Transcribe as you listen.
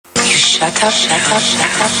shut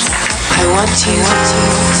up. I want you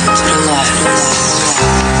to relax.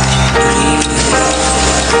 Breathe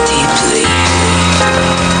deeply.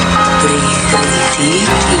 Breathe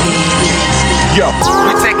deeply. Yo,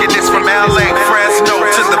 we taking this from LA, Fresno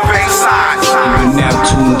to the Bayside. You're now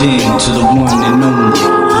tuned in to the one and only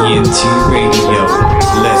ENT Radio.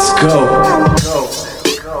 Let's go.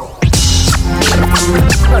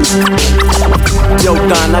 Yo,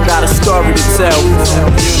 Don, I got a story to tell. You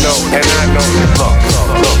know, and I know.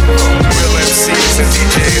 Look. Real MCs and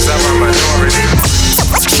DJs are a minority.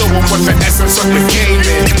 So I'm what the essence of the game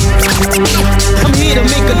is. I'm here to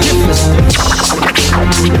make a difference.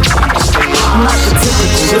 Not the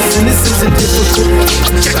typical. Listen, this isn't difficult.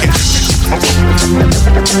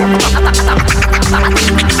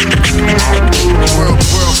 World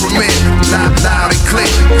premiere, loud and clear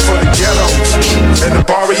for the ghettos and the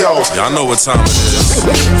barrios. Y'all know what time it is.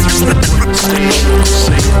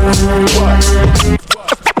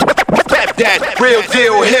 That real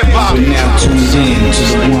deal hip hop. You're now tuned in to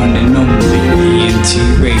the one and only ENT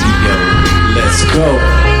Radio. Let's go.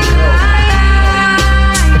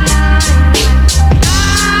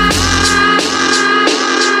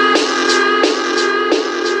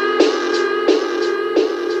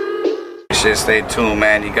 Stay tuned,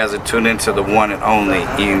 man. You guys are tuned into the one and only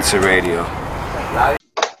ENT Radio.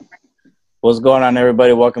 What's going on,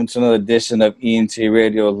 everybody? Welcome to another edition of ENT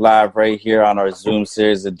Radio live right here on our Zoom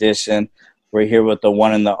series edition. We're here with the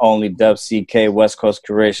one and the only Dub CK, West Coast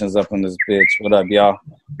Creations up in this bitch. What up, y'all?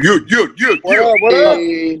 What up?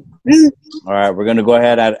 All right, we're going to go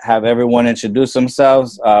ahead and have everyone introduce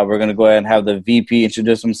themselves. We're going to go ahead and have the VP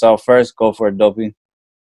introduce himself first. Go for it, Dopey.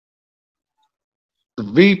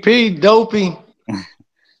 VP Dopey. All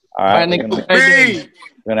right, we're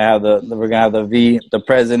gonna have the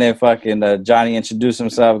president, fucking Johnny, introduce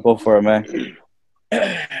himself. Go for it, man.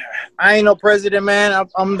 I ain't no president, man.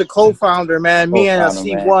 I'm the co-founder, man. Me and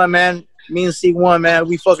C1, man. Me and C1, man.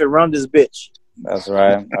 We fucking run this bitch. That's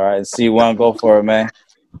right. All right, C1, go for it, man.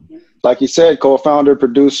 Like you said, co-founder,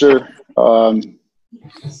 producer, friend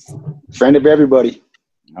of everybody.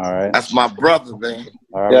 All right. That's my brother, man.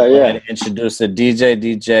 All right. Go ahead and introduce the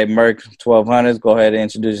DJ Merc 1200s. Go ahead and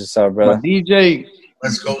introduce yourself, brother. My DJ.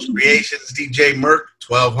 West Coast Creations, DJ Merc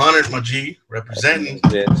 1200, my G, representing.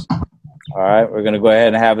 All right. We're going to go ahead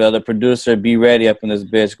and have the other producer, Be Ready, up in this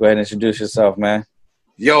bitch. Go ahead and introduce yourself, man.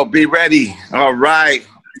 Yo, Be Ready. All right.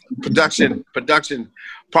 Production.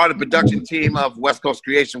 Part of the production team of West Coast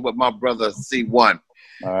Creation with my brother, C1.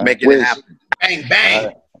 All right. Making it happen. Bang, bang.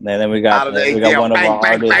 Right. And then we got one of our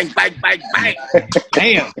artists. Bang.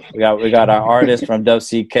 Damn. We got our artist from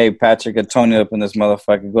WCK, Patrick Antonio, up in this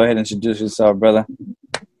motherfucker. Go ahead and introduce yourself, brother.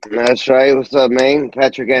 That's right. What's up, man?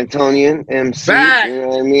 Patrick Antonian, MC. Back. You know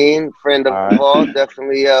what I mean? Friend of the ball.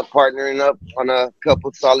 Definitely partnering up on a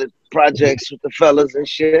couple solid projects with the fellas and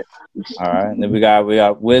shit. All right. And then we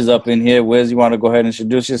got Wiz up in here. Wiz, you want to go ahead and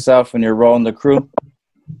introduce yourself and your role in the crew?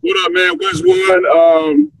 What up, man? Wiz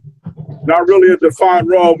One. Not really a defined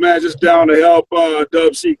role, man. Just down to help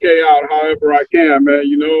Dub CK out however I can, man.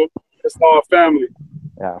 You know, it's all family.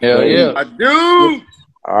 Yeah. Hell yeah. I do.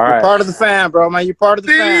 All right. You're part of the fam, bro, man. You're part of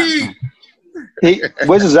the fam.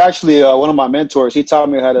 Wiz is actually one of my mentors. He taught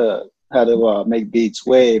me how to make beats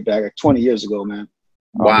way back, like 20 years ago, man.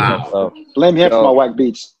 Wow. Blame him for my whack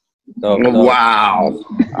beats. Wow.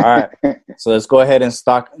 All right. So let's go ahead and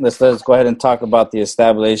talk about the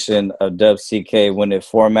establishment of Dub CK, when it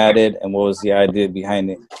formatted, and what was the idea behind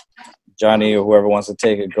it. Johnny or whoever wants to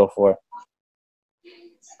take it, go for it.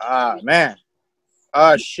 Man.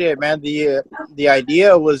 Shit, man. The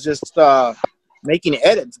idea was just making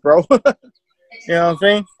edits, bro. You know what I'm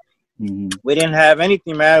saying? Mm-hmm. We didn't have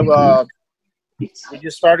anything, man. We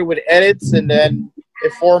just started with edits, and then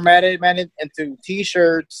it formatted, man, into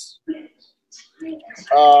T-shirts.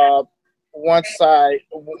 Once I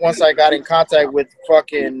got in contact with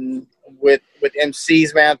with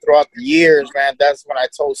MCs, man, throughout the years, man, that's when I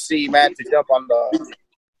told C, man, to jump on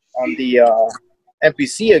the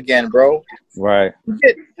MPC again, bro. Right.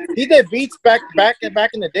 He did beats back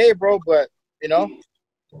in the day, bro, but you know,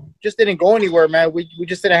 just didn't go anywhere, man. We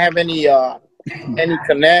just didn't have any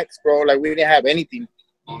connects, bro. Like, we didn't have anything.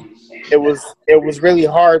 It was really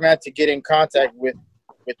hard, man, to get in contact with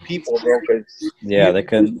people, bro. Yeah, the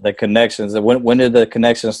connections. When did the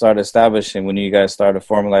connections start establishing? When you guys started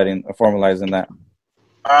formalizing that?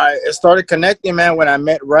 It started connecting, man, when I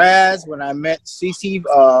met Raz, when I met Cici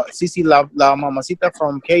La Mamacita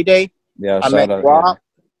from K-Day. Yeah, I met Guap.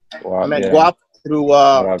 I met Guap through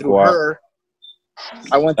her.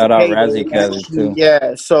 I went shout to out K-Day, Razzie Kazzy too.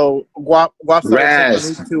 Yeah, so Guap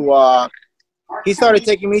started me he started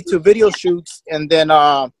taking me to video shoots, and then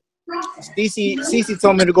Cece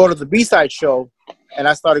told me to go to the B-side show, and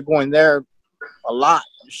I started going there a lot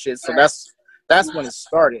and shit. So that's when it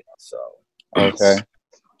started. So okay.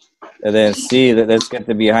 And then let's get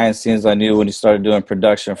the behind the scenes on you when you started doing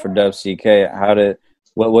production for Dub CK.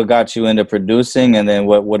 What got you into producing, and then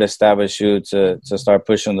what established you to start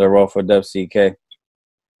pushing the role for Dub CK?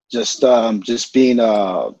 Just being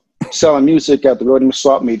selling music at the Rhodium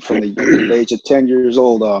Swap Meet from the age of 10 years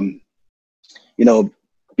old. You know,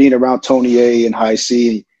 being around Tony A and High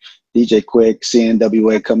C, DJ Quick, seeing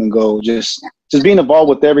NWA come and go, just being involved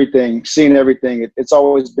with everything, seeing everything. It's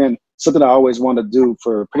always been something I always wanted to do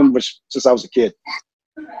for pretty much since I was a kid.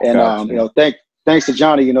 And Gotcha. you know, thanks to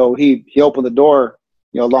Johnny, you know, he opened the door,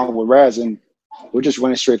 you know, along with Raz, and we're just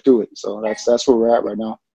running straight through it. So that's where we're at right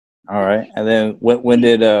now. All right. And then when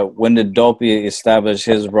did Dopey establish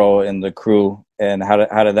his role in the crew, and how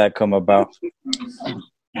did that come about?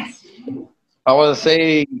 I want to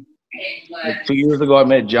say like 2 years ago I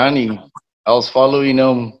met Johnny. I was following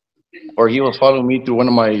him, or he was following me through one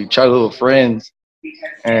of my childhood friends,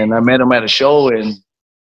 and I met him at a show, and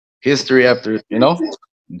history after, you know?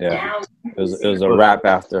 Yeah. It was a rap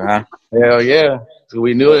after, huh? Hell yeah. So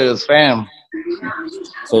we knew it was fam.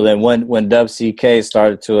 So then when Dub CK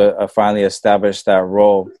started to finally establish that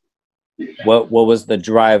role, what was the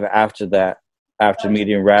drive after that? After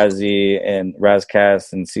meeting Razzie and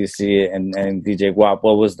Razcast and CC and DJ Guap,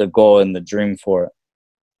 what was the goal and the dream for it?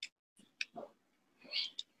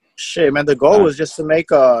 shit, man, the goal was just to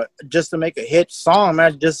make a hit song,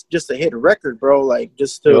 man, just a hit record, bro. Like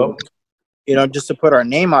just to just to put our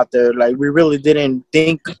name out there. Like we really didn't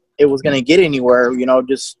think it was gonna get anywhere,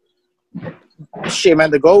 just shit,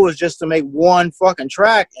 man. The goal was just to make one fucking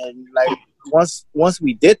track, and like once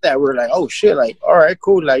we did that, we were like, oh shit, like all right,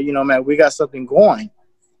 cool, like man, we got something going.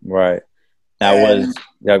 Right. That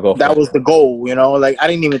was the goal, like I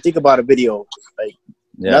didn't even think about a video, like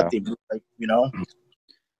nothing, like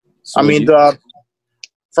So I mean, the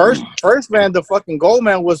first man, the fucking goal,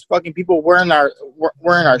 man, was fucking people wearing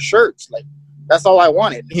our shirts. Like that's all I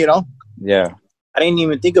wanted, Yeah. I didn't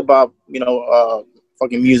even think about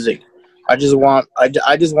fucking music. I just wanted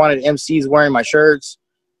MCs wearing my shirts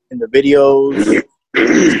in the videos,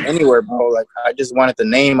 anywhere, bro. Like I just wanted the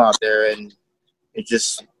name out there, and it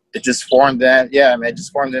just formed that. Yeah, man, it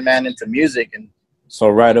just formed the man into music. And so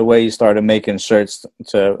right away you started making shirts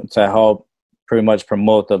to help pretty much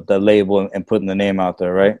promote the label and putting the name out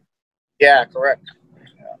there, right? Yeah, correct.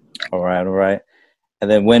 Yeah. All right.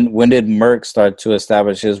 And then when did Merc start to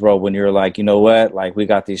establish his role? When you were like, you know what, like we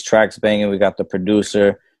got these tracks banging, we got the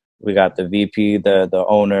producer, we got the VP, the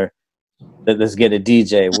owner. Let's get a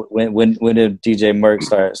DJ. When did DJ Merc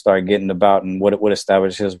start getting about, and what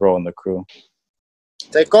established his role in the crew?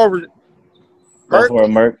 Take over, Merc.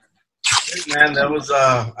 Man, that was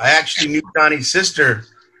I actually knew Johnny's sister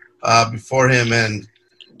before him, and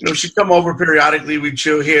she'd come over periodically. We'd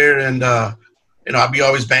chill here, and I'd be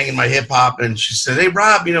always banging my hip hop, and she said, "Hey,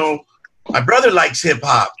 Rob, my brother likes hip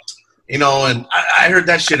hop." And I heard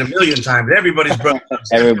that shit a million times. Everybody's brother.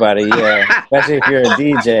 Everybody, yeah. Especially if you're a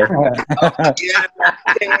DJ.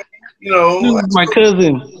 My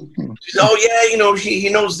cousin. She's, he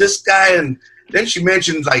knows this guy. And then she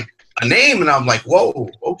mentioned, like, a name, and I'm like, whoa,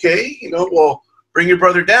 okay. Well, bring your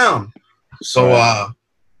brother down. So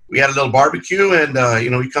we had a little barbecue, and,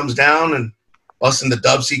 he comes down, and us in the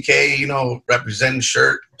Dub CK, representing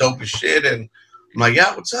shirt, dope as shit. And I'm like,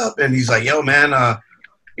 yeah, what's up? And he's like, yo, man,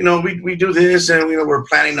 we do this, and we're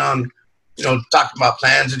planning on, talking about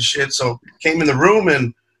plans and shit. So came in the room,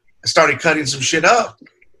 and I started cutting some shit up,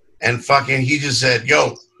 and fucking he just said,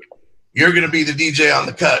 "Yo, you're gonna be the DJ on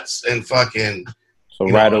the cuts," and fucking. So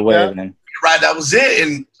right away, man. Right, that was it.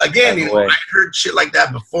 And again, I heard shit like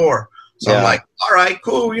that before, so I'm like, all right,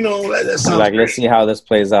 cool. That sounds like, great. Let's see how this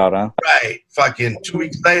plays out, huh? Right. Fucking 2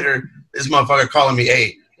 weeks later, this motherfucker calling me,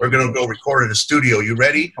 "Hey, we're gonna go record in the studio. You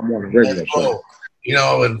ready?" I'm on the radio show.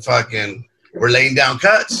 And fucking we're laying down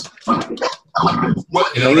cuts. You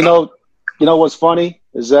know what's funny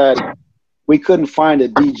is that we couldn't find a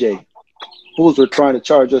DJ. Fools were trying to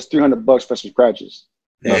charge us $300 for some scratches.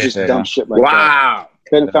 Just dumb shit like that.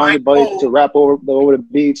 Couldn't find anybody to rap over the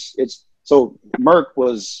beats. So Merc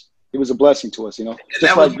was a blessing to us,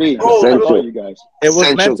 just like me. You guys. It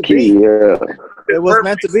was meant to be. Yeah. It was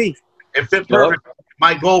meant to be. It fit perfect.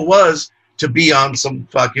 My goal was to be on some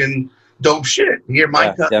fucking dope shit. Hear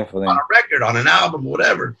my cut on a record, on an album,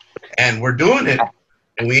 whatever. And we're doing it,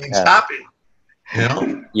 and we ain't stopping.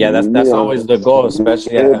 Yeah, that's always the goal,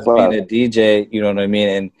 especially as being a DJ. You know what I mean,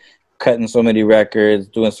 and cutting so many records,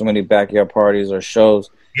 doing so many backyard parties or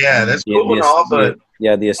shows. Yeah, that's cool and all, but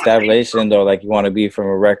the establishment though, like you want to be from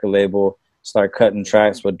a record label, start cutting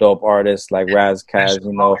tracks with dope artists like Razkaz,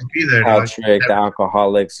 you know, Patrick, the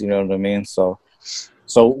Alcoholics, you know what I mean? So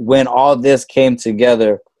when all this came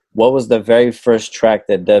together, what was the very first track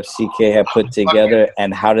that Dub CK had put together,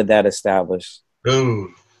 and how did that establish? Dude,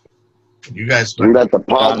 you guys. Was that the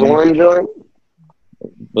Pause One joint?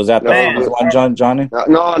 Was that the Pause One, Johnny?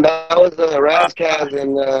 No, that was Razkaz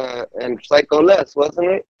and Psycho Les, wasn't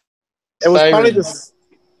it? It was probably the.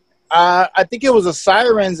 I think it was the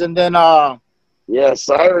Sirens, and then. Yeah,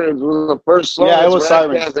 Sirens was the first song. Yeah, it was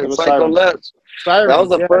Sirens. And Psycho Les. Sirens, that was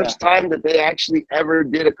the first time that they actually ever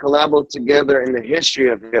did a collabo together in the history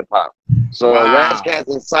of hip hop. So Razkaz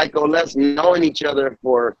and Psycho Les, knowing each other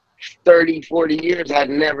for 30, 40 years, had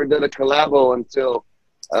never done a collabo until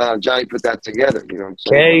Johnny put that together. You know what I'm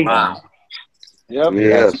saying? Wow. Yep.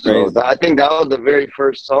 Yeah, so I think that was the very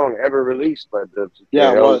first song ever released by Dub CK.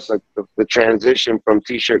 Yeah, it was like the transition from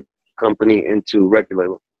T-shirt company into record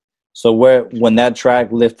label. So when that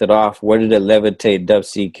track lifted off, where did it levitate Dub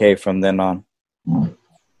CK from then on?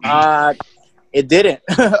 It didn't.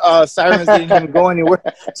 Sirens didn't even go anywhere.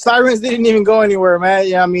 Sirens didn't even go anywhere, man.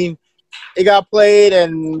 Yeah, I mean, it got played,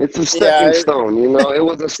 and it's a stepping stone. You know, it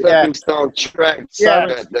was a stepping stone track.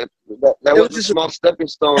 Yeah. That was a small stepping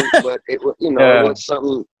stone, but it was, you know, it was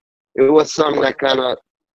something. It was something that kind of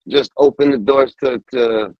just opened the doors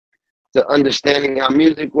to understanding how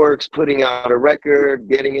music works, putting out a record,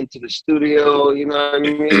 getting into the studio, you know what I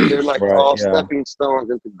mean? They're like all stepping stones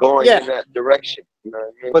into going in that direction. You know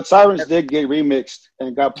what I mean? But Sirens did get remixed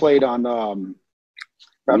and got played on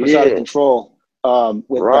Rappers Out of Control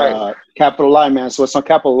with Capital Line Man. So it's on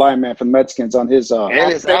Capital Line Man from Mexicans on his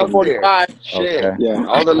and it's out 45. Shit. Okay. Yeah.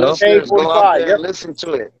 All the listeners go out there and listen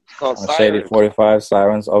to it. It's called Sirens. Shady 45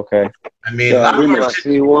 Sirens, okay. I mean,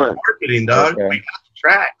 marketing, dog. Okay. We got the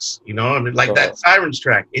tracks, you know, I mean, like that Sirens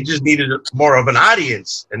track. It just needed more of an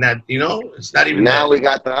audience, and that, you know, it's not even. Now we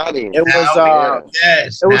got the audience. It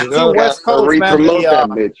was it was two West Coast,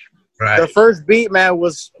 man. The first beat, man,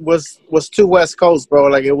 was two West Coast, bro.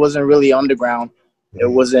 Like it wasn't really underground. It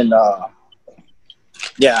wasn't. I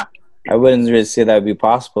wouldn't really say that would be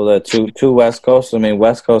possible. Two West Coast. I mean,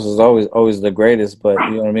 West Coast is always the greatest, but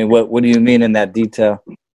you know what I mean. What do you mean in that detail?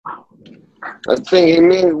 I think he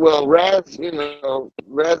means, well, Raz, you know,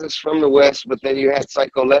 Raz is from the West, but then you had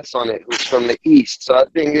Psycho Les on it, who's from the East. So I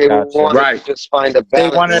think they wanted to just find a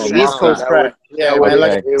balance. They wanted an East Coast track. Yeah,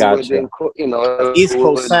 like you know, East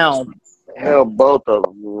Coast sound. Help both of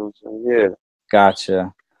them. You know what I'm saying? Yeah.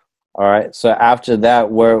 Gotcha. All right. So after that,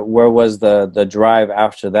 where was the drive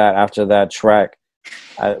after that track?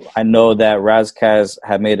 I know that Razkaz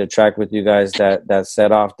had made a track with you guys that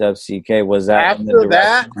set off Dub CK. Was that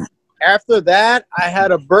After that, I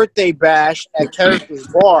had a birthday bash at Character's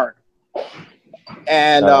Bar,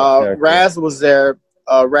 and Raz was there.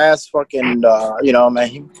 Raz fucking, you know,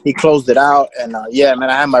 man, he closed it out, and yeah, man,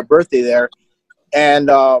 I had my birthday there, and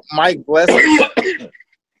Mike Blessing,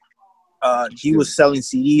 he was selling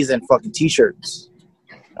CDs and fucking T-shirts.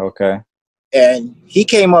 Okay. And he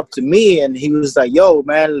came up to me and he was like, "Yo,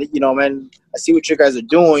 man, you know, man, I see what you guys are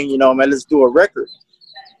doing. You know, man, let's do a record."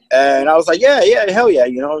 And I was like, yeah, hell yeah,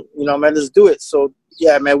 you know, man, let's do it. So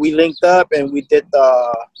yeah, man, we linked up and we did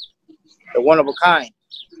the One of a Kind.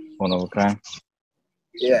 One of a Kind.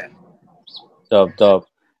 Yeah. Dope.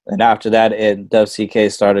 And after that, Dub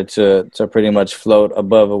CK started to pretty much float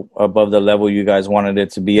above the level you guys wanted it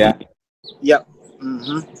to be at. Yep.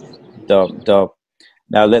 Mm-hmm. Dope.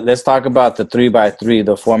 Now let's talk about the 3x3,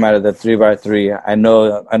 the format of the 3x3. I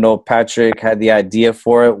know Patrick had the idea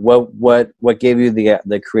for it. What gave you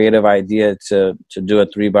the creative idea to do a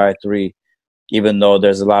 3x3, even though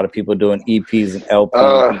there's a lot of people doing EPs and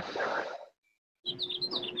LPs?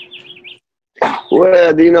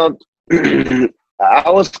 Well, you know, I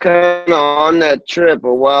was kind of on that trip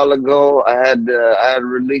a while ago. I had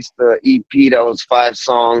released the EP that was 5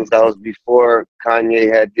 songs. That was before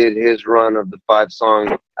Kanye had did his run of the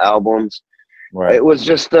 5-song albums. Right. It was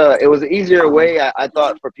just it was an easier way, I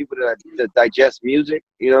thought, for people to digest music.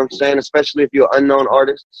 You know what I'm saying? Especially if you're an unknown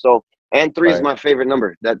artist. So, and 3 is my favorite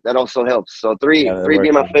number. That also helps. So three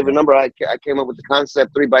being my favorite number, I came up with the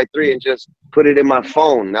concept 3x3 and just put it in my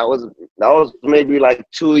phone. That was maybe like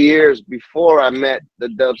 2 years before I met the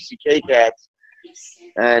Dub CK cats,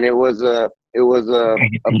 and it was a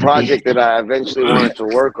project that I eventually wanted to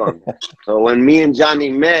work on. So when me and Johnny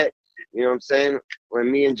met, you know what I'm saying?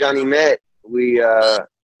 When me and Johnny met, we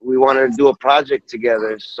wanted to do a project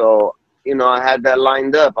together. So, you know, I had that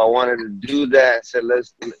lined up. I wanted to do that. Said,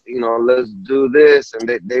 let's do this. And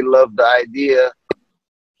they loved the idea.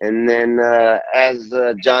 And then as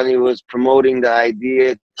Johnny was promoting the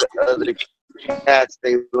idea to other cats,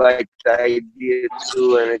 they liked the idea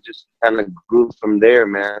too, and it just kind of grew from there,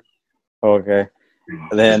 man. Okay.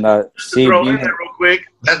 And then throw in there real quick.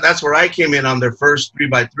 That's where I came in on their first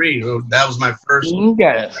 3x3. That was my first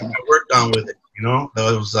Yes. I worked on with it. You know, that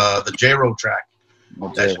was the J-Roll track.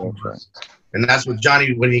 And that's what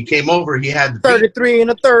Johnny, when he came over, he had the 33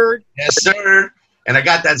 and a third. Yes, sir. And I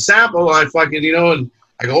got that sample. I fucking, you know, and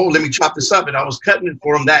I go, oh, let me chop this up. And I was cutting it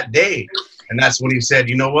for him that day. And that's when he said,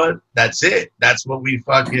 you know what? That's it. That's what we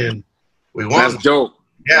want. That's dope.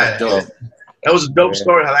 Yeah. That's dope. That was a dope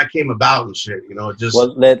story how that came about and shit. You know, just.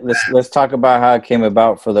 Well, let's talk about how it came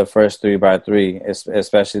about for the first 3x3,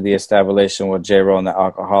 especially the establishment with J-Roll and the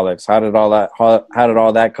Alcoholics. How did all that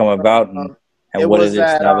come about, and what did it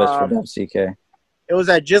establish for WCK? It was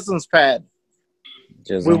at Jism's pad.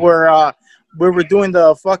 Jism. We were doing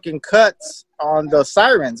the fucking cuts on the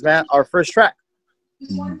Sirens, man. Our first track,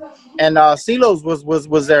 and Silos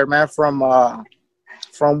was there, man. From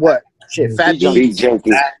what? Shit, Fat Beats.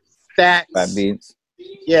 Fat Beats.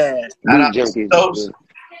 Yeah.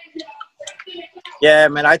 Yeah,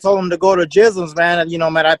 man. I told him to go to Jism's, man, and you know,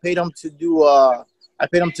 man, I paid him to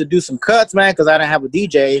do some cuts, man, because I didn't have a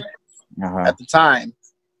DJ at the time.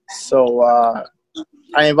 So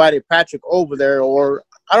I invited Patrick over there, or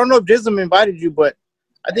I don't know if Jism invited you, but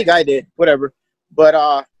I think I did. Whatever.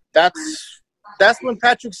 But that's when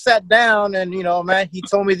Patrick sat down, and you know, man, he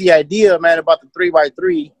told me the idea, man, about the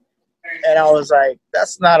 3x3. And I was like,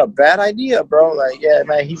 that's not a bad idea, bro. Like, yeah,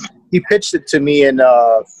 man, he pitched it to me, and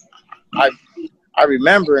I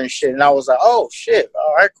remember and shit. And I was like, oh, shit.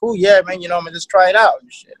 All right, cool. Yeah, man, you know, man, just try it out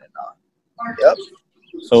and shit. And, yep.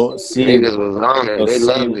 So, see, niggas was on it. They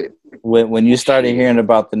loved it. When you started hearing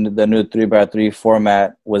about the new 3x3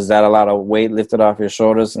 format, was that a lot of weight lifted off your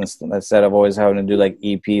shoulders instead of always having to do like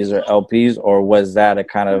EPs or LPs, or was that a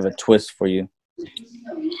kind of a twist for you?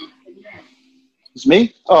 It's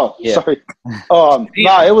me? Oh, yeah. Sorry.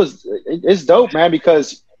 It's dope, man,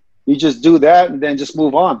 because you just do that and then just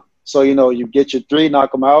move on. So, you know, you get your 3,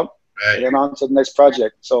 knock them out, and then on to the next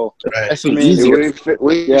project. So that's easy. We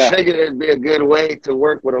figured it'd be a good way to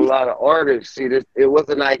work with a lot of artists. See, it was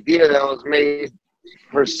an idea that was made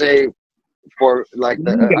per se for like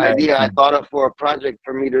the idea I thought of for a project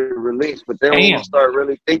for me to release. But then when we start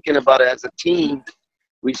really thinking about it as a team,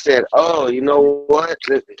 we said, oh, you know what?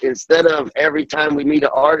 Instead of every time we meet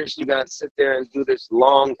an artist, you got to sit there and do this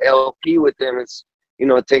long LP with them. It's, you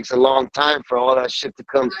know, it takes a long time for all that shit to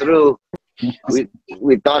come through.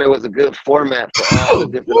 We thought it was a good format for all the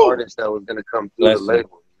different artists that was going to come through the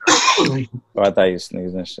label. Oh, I thought you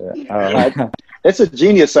sneezed and shit. It's a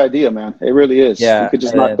genius idea, man. It really is. Yeah, you could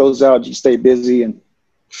just knock those out. You stay busy and.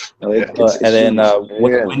 When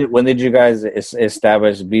did you guys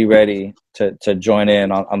establish Be Ready to join in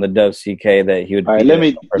on the WCK that he would? All right, let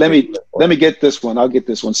me get this one. I'll get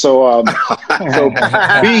this one. So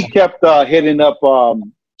B kept hitting up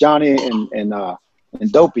Johnny and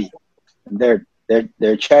Dopey, and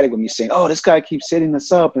they're chatting with me saying, "Oh, this guy keeps hitting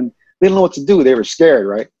us up, and they don't know what to do." They were scared,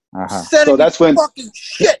 right? So that's when fucking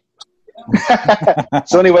shit.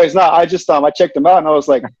 So, anyways, I just I checked him out and I was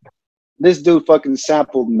like, this dude fucking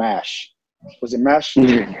sampled MASH. Was it MASH?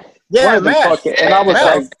 Yeah, MASH. And I was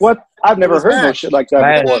like, what? I've never heard no shit like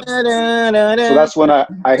that before. So that's when I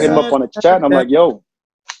hit him up on a chat, and I'm like, yo,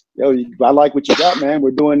 I like what you got, man.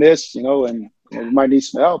 We're doing this, you know, and we might need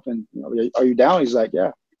some help. And, you know, are you down? He's like,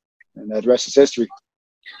 yeah. And the rest is history.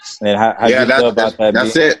 And how do you feel about that?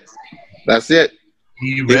 That's it.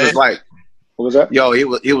 He was like, what was that? Yo, he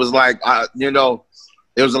was like, you know,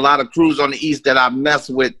 there was a lot of crews on the East that I messed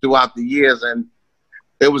with throughout the years, and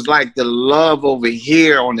it was like the love over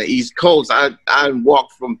here on the East Coast. I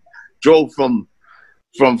drove from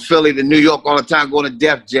Philly to New York all the time, going to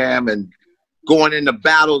Def Jam and going into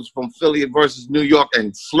battles from Philly versus New York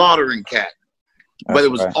and slaughtering cat. But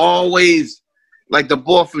it was always like the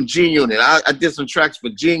boy from G Unit. I did some tracks for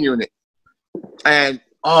G Unit, and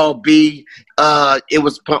it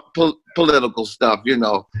was political stuff, you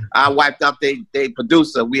know. I wiped out they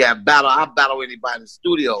producer. We had I battle anybody in the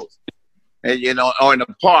studios, and you know, or in the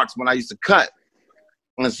parks when I used to cut.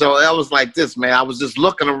 And so that was like this, man. I was just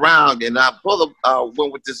looking around, and I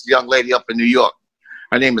went with this young lady up in New York.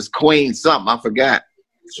 Her name is Queen something, I forgot.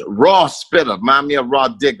 Raw Spitter, remind me of Raw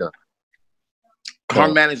Digger. Her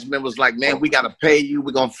management was like, man, we got to pay you.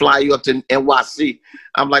 We're going to fly you up to NYC.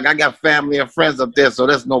 I'm like, I got family and friends up there, so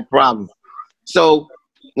that's no problem. So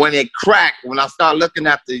when it cracked, when I started looking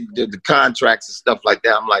at the contracts and stuff like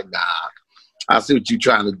that, I'm like, nah, I see what you're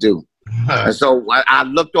trying to do. And so I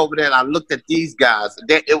looked over there and I looked at these guys.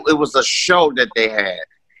 It was a show that they had.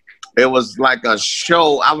 It was like a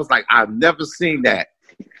show. I was like, I've never seen that.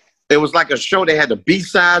 It was like a show. They had the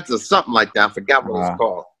B-sides or something like that. I forgot what it was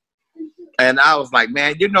called. And I was like,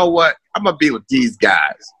 man, you know what? I'm going to be with these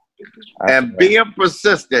guys. And being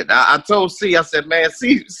persistent, I told C, I said, man,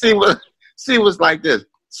 C was like this.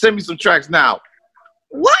 Send me some tracks now.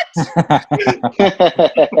 What? There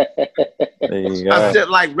you go. I said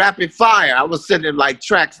like rapid fire. I was sending like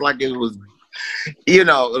tracks like it was, you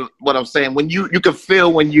know what I'm saying? When you can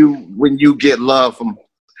feel when you get love from,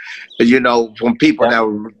 you know, from people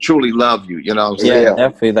that truly love you, you know what I'm saying? Yeah,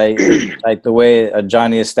 definitely. Like the way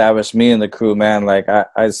Johnny established me and the crew, man. Like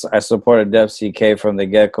I supported Def CK from the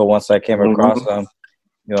get-go once I came across him.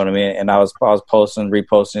 You know what I mean? And I was posting,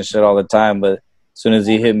 reposting shit all the time. But as soon as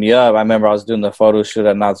he hit me up, I remember I was doing the photo shoot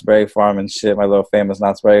at Knott's Berry Farm and shit, my little famous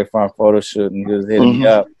Knott's Berry Farm photo shoot, and he was hitting me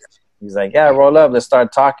up. He's like, yeah, roll up, let's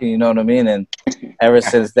start talking, you know what I mean? And ever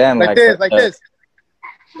since then, like this.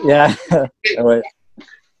 Yeah.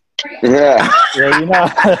 Yeah, you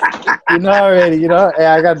know already. You know, hey,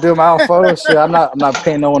 I got to do my own photo shoot. I'm not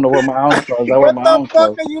paying no one to wear my own clothes. I wear my own clothes.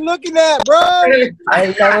 What the fuck are you looking at, bro? I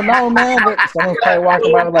don't know, man. But someone's probably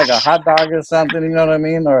walking by with like a hot dog or something. You know what I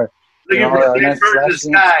mean? Or yeah,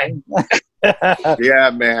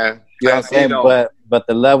 man. You know what I'm saying? But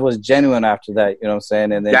the love was genuine after that. You know what I'm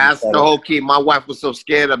saying? And then that's the whole key. My wife was so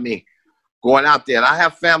scared of me going out there. And I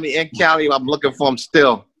have family in Cali. I'm looking for them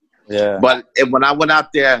still. Yeah. But when I went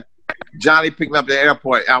out there, Johnny picked me up at the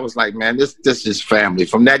airport. I was like, man, this is family.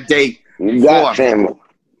 From that day, you got family.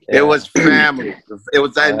 It was family. It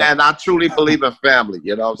was, and I truly believe in family.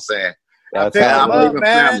 You know what I'm saying? I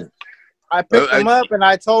picked him up and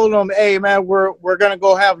I told him, hey, man, we're gonna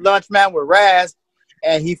go have lunch, man, with Raz,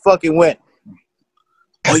 and he fucking went.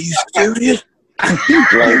 Are you serious?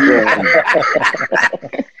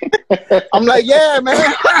 I'm like, yeah,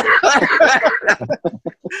 man.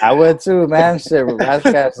 I would too, man. Shit,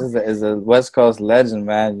 Razzcast is a West Coast legend,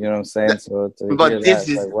 man. You know what I'm saying? So but this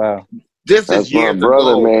is like, wow. This is my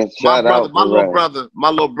brother, man. Shout out my little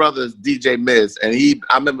brother is DJ Miz, and I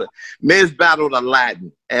remember Miz battled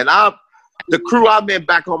Aladdin, and the crew I'm in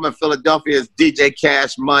back home in Philadelphia is DJ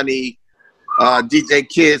Cash Money, DJ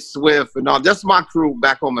Kid Swift, and all. That's my crew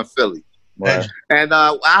back home in Philly. Wow. And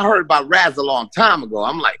I heard about Raz a long time ago.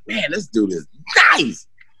 I'm like, man, this dude is nice.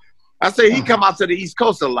 I say he come out to the East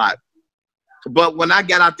Coast a lot. But when I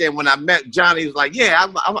got out there, when I met Johnny, he was like, yeah,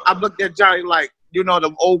 I looked at Johnny like, you know,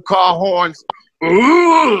 them old car horns.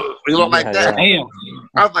 You know, like that. Damn.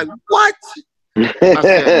 I was like, what? I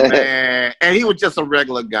said, man. And he was just a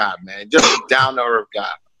regular guy, man. Just a down-to-earth guy.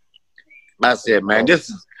 I said, man,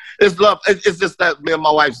 this is love. It's just that me and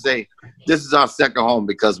my wife say, this is our second home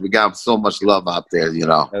because we got so much love out there, you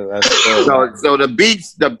know. So the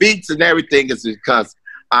beats and everything is because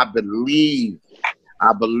I believe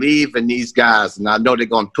in these guys, and I know they're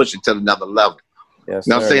going to push it to another level. Yes,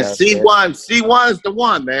 you know what I'm saying? C1 is the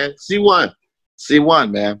one, man. C1,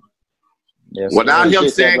 man. Yes, without him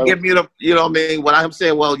saying, give me the, you know what I mean? Without him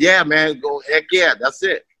saying, well, yeah, man, go, heck yeah, that's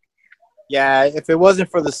it. Yeah, if it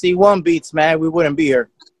wasn't for the C1 beats, man, we wouldn't be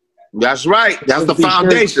here. That's right. That's the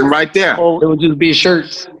foundation right there. It would just be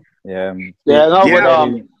shirts. Yeah.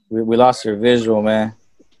 We lost your visual, man.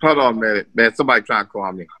 Hold on a minute, man. Somebody trying to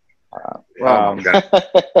call me.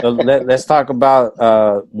 So let's talk about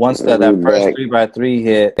once that first 3x3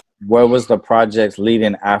 hit. Where was the project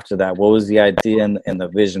leading after that? What was the idea and the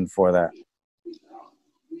vision for that?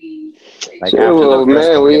 Like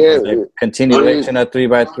continuation of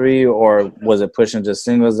 3x3, or was it pushing just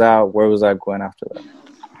singles out? Where was that going after that?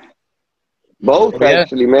 Both,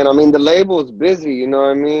 actually, man. I mean, the label is busy, you know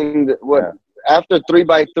what I mean? After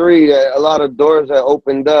 3x3, a lot of doors had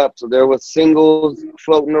opened up. So there was singles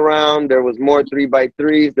floating around. There was more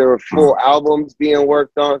 3x3s. There were full albums being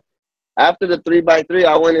worked on. After the 3x3,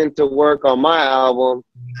 I went into work on my album.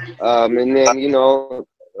 And then, you know,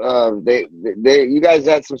 you guys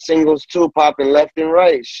had some singles too popping left and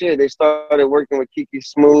right. Shit, they started working with Kiki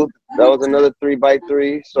Smooth. That was another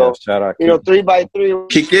 3x3. So, shout out, you know, 3x3,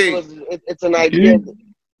 Kiki. it's an idea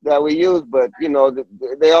that we use, but, you know,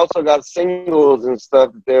 they also got singles and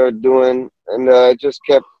stuff that they were doing. And it just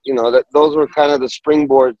kept, you know, those were kind of the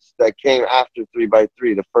springboards that came after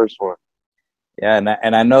 3x3, the first one. Yeah,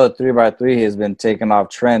 and I know 3x3 has been taking off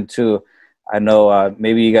trend too. I know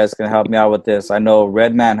maybe you guys can help me out with this. I know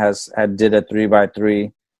Redman did a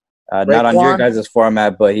 3x3, not on your guys'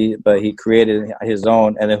 format, but he created his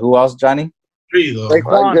own. And then who else, Johnny?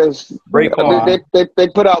 Raekwon. They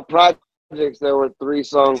put out projects that were 3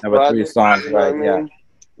 songs. There were 3 songs, right? Yeah.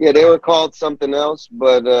 Yeah, they were called something else,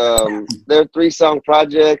 but they're 3-song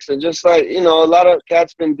projects, and just like, you know, a lot of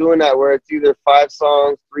cats been doing that where it's either 5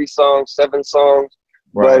 songs, 3 songs, 7 songs.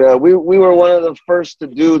 Right. But we were one of the first to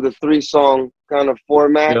do the 3-song kind of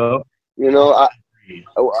format. Yeah. You know,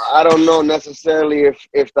 I don't know necessarily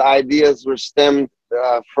if the ideas were stemmed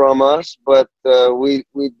from us, but we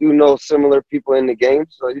do know similar people in the game,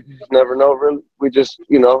 so you just never know, really. We just,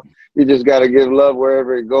 you know, you just got to give love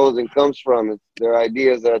wherever it goes and comes from. It's their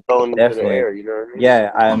ideas that are thrown into the air, you know what I mean?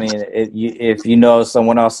 Yeah, I mean, if you know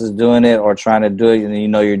someone else is doing it or trying to do it, then you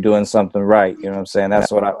know you're doing something right. You know what I'm saying? That's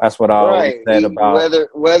what I always said about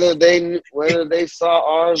whether they saw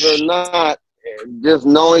ours or not. Just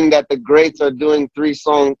knowing that the greats are doing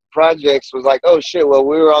 3-song projects was like, oh shit, well,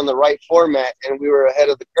 we were on the right format and we were ahead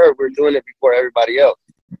of the curve. We were doing it before everybody else.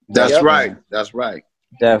 That's right. That's right.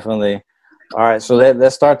 Definitely. All right, so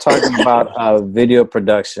let's start talking about video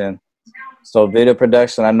production. So video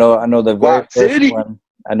production, I know the very first one.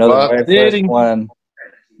 I know the very first one.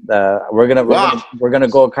 We're gonna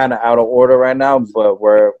go kind of out of order right now, but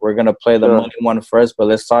we're gonna play the money one first. But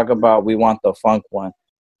let's talk about We Want the Funk one.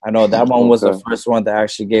 I know that one was the first one that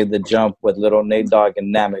actually gave the jump with Little Nate Dogg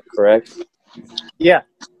and Namek, correct? Yeah,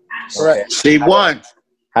 correct. C1.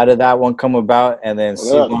 How did that one come about? And then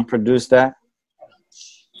C1 produced that?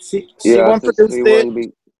 C1 produced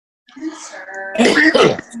it.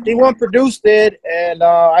 C1 produced it, and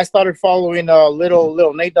I started following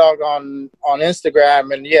Little Nate Dogg on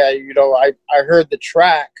Instagram, and yeah, you know, I heard the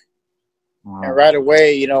track, and right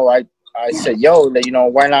away, you know, I said, yo, you know,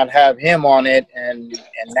 why not have him on it and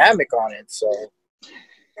Namek on it? So,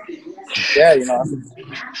 yeah, you know.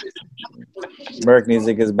 Merc needs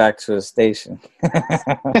to get back to his station.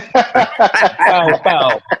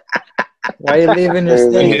 Why are you leaving your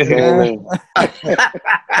station, man?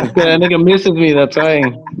 That nigga misses me, that's why.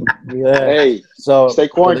 Yeah. Hey, so stay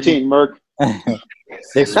quarantined, Merc.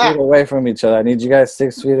 6 feet away from each other. I need you guys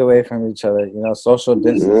 6 feet away from each other. You know, social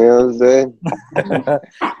distance. You know what I'm saying?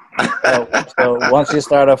 So once you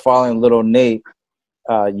started following Little Nate,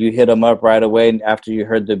 you hit him up right away after you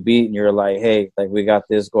heard the beat, and you're like, "Hey, like we got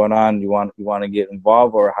this going on. You want to get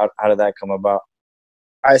involved?" Or how did that come about?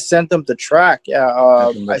 I sent them the track. Yeah,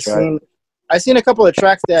 I seen a couple of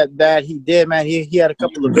tracks that he did. Man, he had a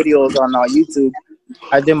couple of videos on YouTube.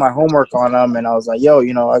 I did my homework on them, and I was like, "Yo,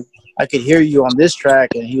 you know, I could hear you on this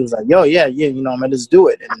track." And he was like, "Yo, yeah, you know, man, let's do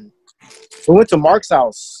it." And we went to Mark's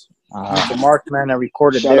house. Went to Mark, man, and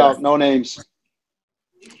recorded Shout out No Names.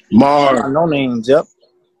 Mark. No Names, yep.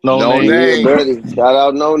 No names. Shout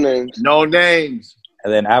out No Names. No Names.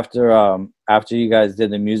 And then after you guys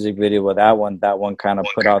did the music video with that one kind of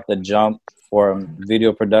put out the jump for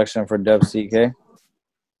video production for Dub CK.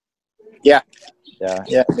 Yeah.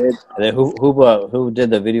 And then who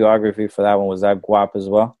did the videography for that one? Was that Guap as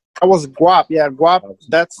well? That was Guap. Yeah, Guap.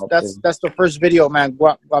 That's the first video, man.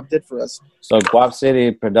 Guap did for us. So Guap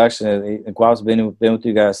City Production. Guap's been with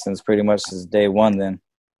you guys since day one. Then.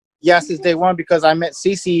 Yeah, since day one, because I met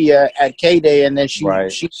Cece at K-Day, and then she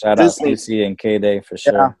shout out Cece and K-Day for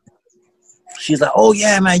sure. Yeah. She's like, oh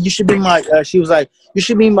yeah, man, you should be my. She was like, you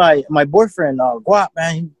should be my boyfriend, Guap,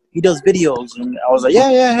 man. He does videos, and I was like,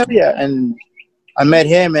 yeah, hell yeah. And I met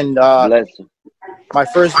him, and my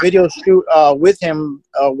first video shoot with him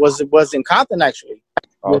was in Compton, actually,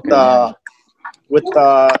 with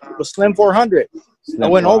Slim 400. I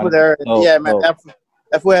went over there, and yeah, man,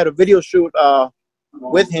 that fool had a video shoot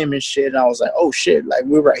with him and shit, and I was like, oh shit, like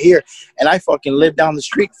we're right here, and I fucking lived down the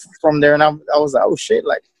street from there, and I was like, oh shit,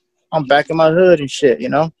 like I'm back in my hood and shit, you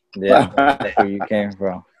know? Yeah, that's where you came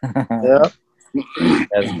from. Yeah,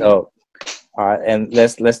 that's dope. All right, and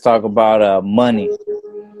let's talk about Money.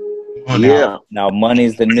 Yeah. Now,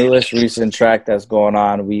 Money's the newest recent track that's going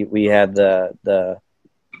on. We had the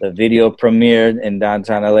video premiered in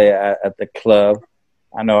downtown LA at the club.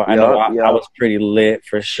 I was pretty lit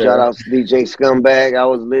for sure. Shout out to DJ Scumbag. I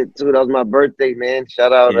was lit too. That was my birthday, man.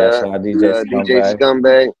 Shout out DJ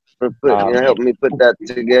Scumbag for helping me put that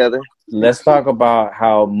together. Let's talk about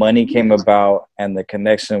how Money came about and the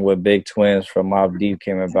connection with Big Twins from Mobb Deep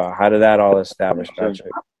came about. How did that all establish,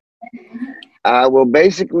 Patrick? Well,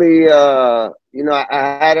 basically, I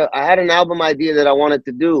had an album idea that I wanted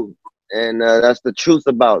to do, and that's The Truth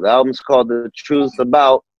About. The album's called The Truth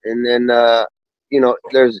About, and then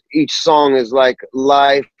there's each song is like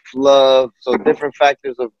life, love, so different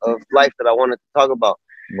factors of life that I wanted to talk about.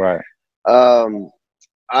 Right.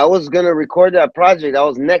 I was gonna record that project. That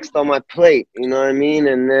was next on my plate, you know what I mean?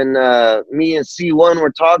 And then me and C1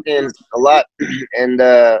 were talking a lot, and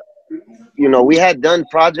we had done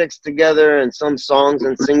projects together and some songs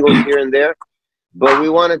and singles here and there, but we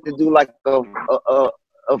wanted to do like a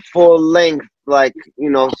a full length, like, you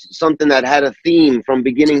know, something that had a theme from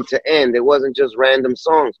beginning to end. It wasn't just random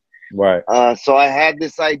songs. Right. So I had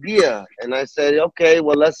this idea, and I said, okay,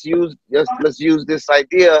 well, let's use this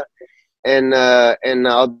idea, and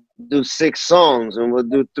I'll do 6 songs, and we'll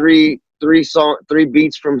do three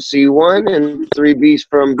beats from C1 and 3 beats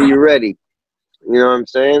from Be Ready. You know what I'm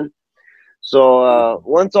saying? So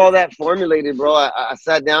once all that formulated, bro, I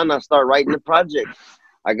sat down and I started writing the project.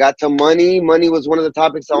 I got to money. Money was one of the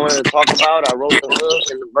topics I wanted to talk about. I wrote the hook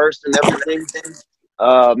and the verse and everything.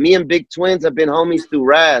 Me and Big Twins have been homies through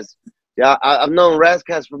Raz. Yeah, I've known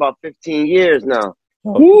Razcast for about 15 years now.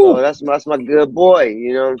 So that's my good boy.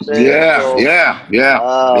 You know what I'm saying? Yeah.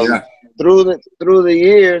 Through the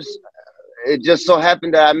years, it just so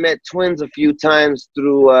happened that I met Twins a few times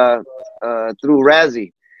through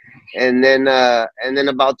Razzie. And then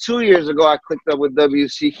about 2 years ago, I clicked up with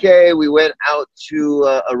WCK. We went out to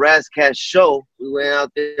a Razcast show. We went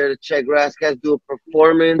out there to check Razcast do a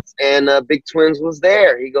performance, and Big Twins was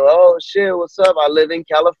there. He go, "Oh shit, what's up? I live in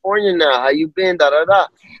California now. How you been? Da da da."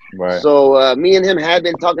 Right. So me and him had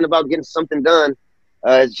been talking about getting something done.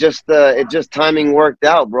 It just timing worked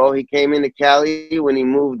out, bro. He came into Cali when he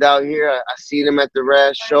moved out here. I seen him at the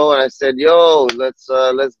Raz show, and I said, "Yo, let's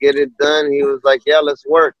get it done." He was like, "Yeah, let's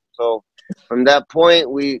work." So from that point,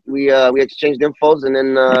 we exchanged infos, and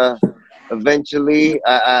then eventually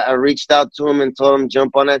I reached out to him and told him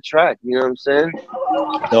jump on that track. You know what I'm saying?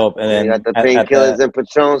 Dope. And then got the Painkillers and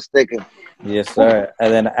Patron sticker. Yes, sir.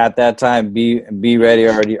 And then at that time, Be Ready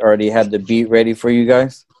already had the beat ready for you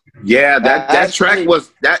guys. Yeah, that track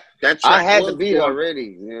was that track. I had the beat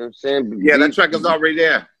already. You know what I'm saying? Yeah, that track is already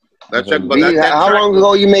there. That track. But how long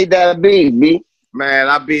ago you made that beat, B? Man,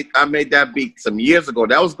 I made that beat some years ago.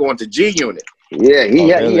 That was going to G Unit. Yeah, he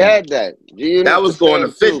had that. G-Unit that was going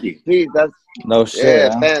to 50. That's no shit. Yeah,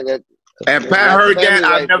 huh? man, and Pat heard that.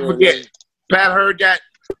 I'll never forget. Pat heard that.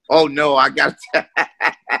 Oh no, I got.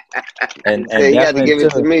 and he had to give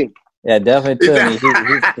it to me. Yeah, definitely too.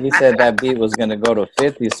 He said that beat was gonna go to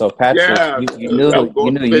 50. So Patrick, you knew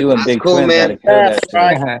you and Big Twins had to kill that.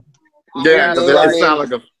 Right. Yeah, because it sounded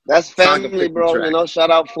like a. That's family, bro. Track. You know, shout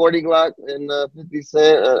out 40 Glock and 50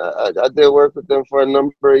 Cent. I did work with them for a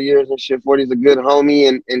number of years and shit. 40's a good homie,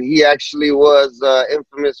 and he actually was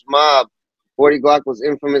Infamous Mob. 40 Glock was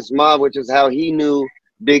Infamous Mob, which is how he knew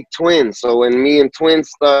Big Twin. So when me and Twin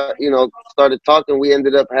started talking, we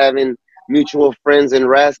ended up having mutual friends in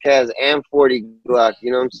Razcast and 40 Glock.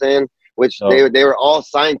 You know what I'm saying? Which they were all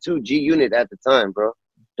signed to G Unit at the time, bro.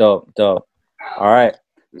 Dope. All right.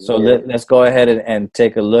 So let's go ahead and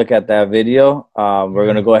take a look at that video. We're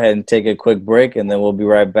going to go ahead and take a quick break, and then we'll be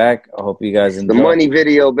right back. I hope you guys enjoy. The money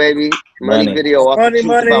video, baby. Money video. Money.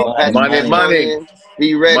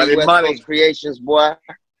 Be ready, West money. Coast Creations, boy. All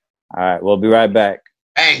right, we'll be right back.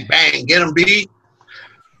 Bang, bang, get him, B.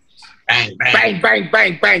 Bang, bang. Bang, bang,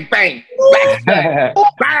 bang, bang, bang. Bang,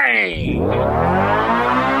 bang.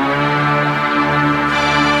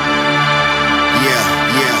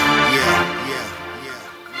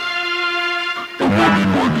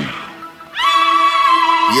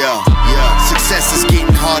 Success is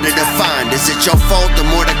getting harder to find. Is it your fault or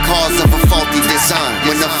more the cause of a faulty design?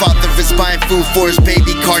 When the father is buying food for his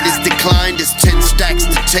baby, card is declined. It's 10 stacks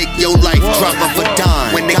to take your life, drop of a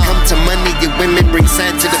dime. When they come to money, your women bring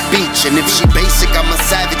sand to the beach. And if she basic, I'm a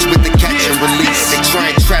savage with the catch and release. They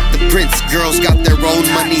try and trap the prince, girls got their own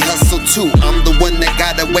money hustle too. I'm the one that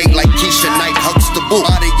got away like Keisha Knight Huxtable.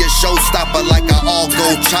 Out of your showstopper like an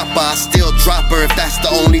all-gold chopper. I still drop her if that's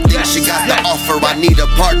the only thing she got to offer. I need a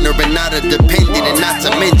partner and not a dependent, and not to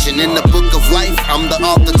mention in the book of life, I'm the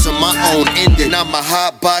author to my own ending. I'm a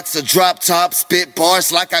hot box, a drop top, spit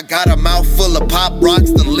bars like I got a mouth full of pop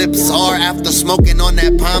rocks. The lips hard after smoking on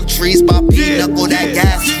that palm trees by pinochle, that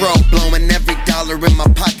gas throw. Blowing every dollar in my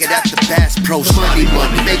pocket at the Bass Pro. Money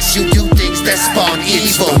makes you do things that spawn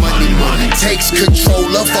evil. Money takes control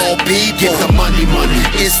of all people. Get the money.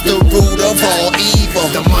 It's the root of all evil.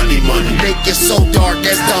 The money make it so dark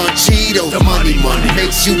as Don Cheeto. The money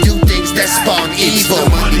makes you do things that spawn evil.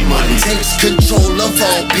 The money takes control of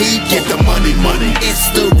all people. Get the money. It's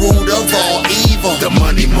the root of all evil. The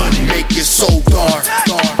money make it so dark.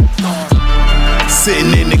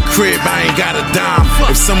 Sitting in the crib, I ain't got a dime.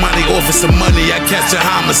 If somebody offers some money, I catch a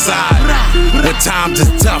homicide. When times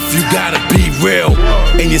is tough, you gotta be real.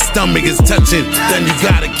 And your stomach is touching, then you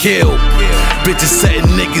gotta kill. Bitches setting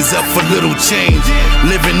niggas up for little change.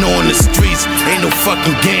 Living on the streets, ain't no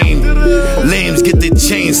fucking game. Lames get their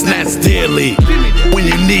chain snatched dearly. When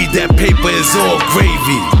you need that paper, it's all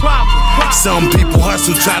gravy. Some people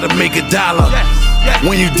hustle, try to make $1.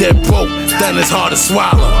 When you dead broke, then it's hard to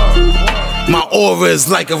swallow. My aura is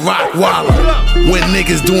like a rock waller. When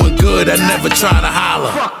niggas doing good, I never try to holler.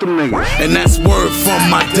 And that's word from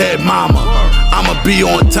my dead mama. I'ma be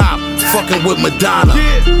on top, fucking with Madonna.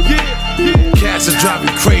 Cash will drive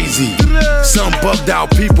you crazy. Some bugged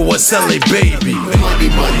out people will sell a baby.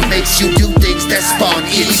 Money makes you do things that spawn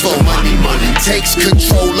evil. Money takes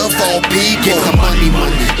control of all people. Get the money.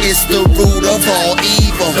 It's the root of all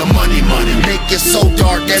evil. The money make it so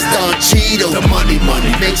dark as Don Cheadle. The money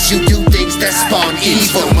makes you do things that spawn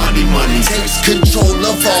evil. Money takes control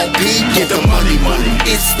of all people. Get the money.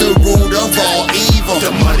 It's the root of all evil.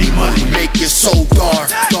 The money make it so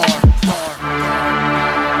dark.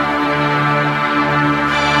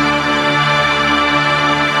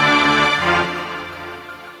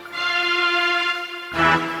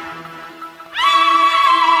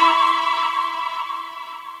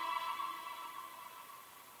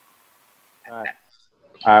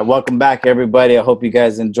 All right, welcome back, everybody. I hope you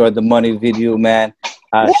guys enjoyed the Money video, man.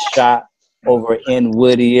 Shot over in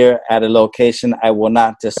Whittier at a location I will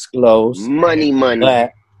not disclose. Money.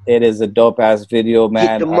 But it is a dope-ass video,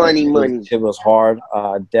 man. Get the money. It was hard.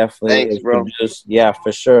 Definitely. Thanks, bro. Yeah,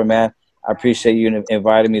 for sure, man. I appreciate you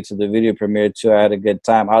inviting me to the video premiere, too. I had a good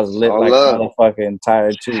time. I was lit like motherfucking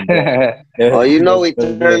tired, too. Oh, you know we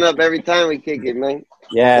turn up every time we kick it, man.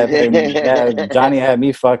 Yeah, Johnny had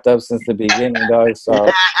me fucked up since the beginning, dog. So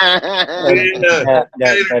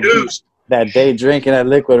that day drinking at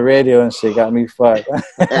Liquid Radio and shit got me fucked. You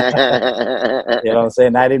know what I'm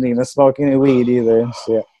saying? I didn't even smoke any weed either and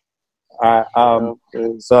shit. All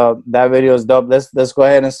right, so that video is dope. Let's go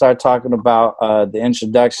ahead and start talking about the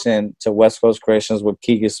introduction to West Coast Creations with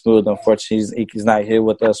Kiki Smooth. Unfortunately, he's not here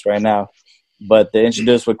with us right now. But they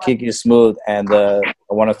introduced with Kiki Smooth, and I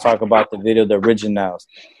want to talk about the video, the originals.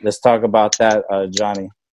 Let's talk about that,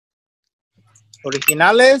 Johnny.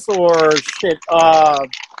 Originales or shit?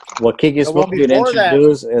 Well, Kiki Smooth get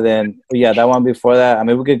introduced, and then that one before that. I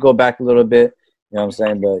mean, we could go back a little bit. You know what I'm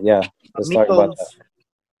saying? But yeah, let's talk about that.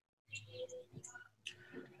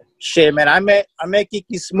 Shit, man, I met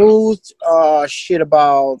Kiki Smooth. Shit,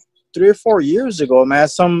 about 3 or 4 years ago, man.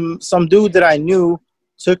 Some dude that I knew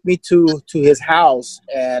took me to his house,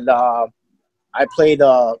 and I played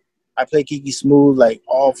Kiki Smooth like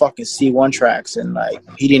all fucking C1 tracks, and like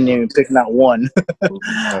he didn't even pick not one.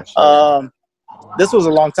 This was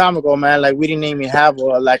a long time ago, man. Like we didn't even have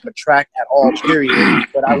a track at all, period.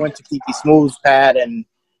 But I went to Kiki Smooth's pad, and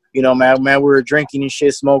you know, man, we were drinking and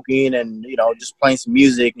shit, smoking, and you know, just playing some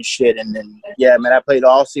music and shit. And then yeah, man, I played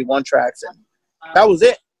all C1 tracks, and that was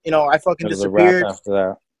it. You know, I fucking disappeared. After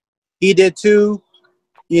that, he did too.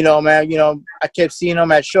 You know, man, you know, I kept seeing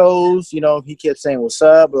him at shows. You know, he kept saying, what's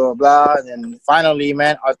up, blah, blah, blah. And finally,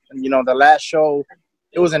 man, you know, the last show,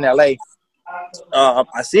 it was in L.A.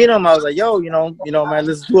 I seen him. I was like, yo, you know, man,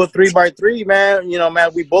 let's do a 3x3, man. You know,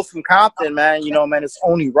 man, we both from Compton, man. You know, man, it's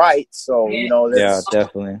only right. So, you know. Yeah,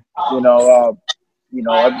 definitely. You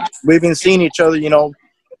know, we've been seeing each other, you know,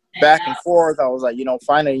 back and forth. I was like, you know,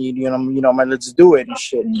 finally, you know, man, let's do it and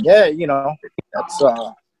shit. And yeah, you know,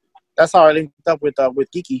 that's how I linked up with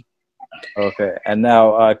Kiki. Okay, and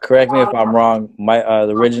now correct me if I'm wrong.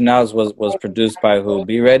 The Originals was produced by who?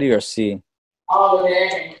 Be Ready or C?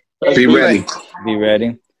 Be Ready. Be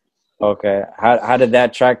Ready. Okay, how did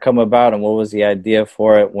that track come about, and what was the idea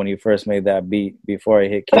for it when you first made that beat before it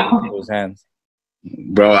hit Kiki's hands?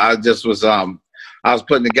 Bro, I just was I was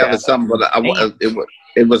putting together something, but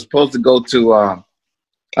it was supposed to go to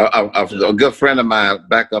a good friend of mine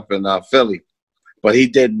back up in Philly. But he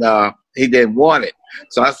didn't want it.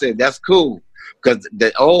 So I said, that's cool. Because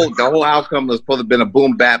the whole outcome was supposed to have been a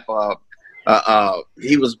boom bap.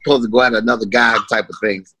 He was supposed to go at another guy type of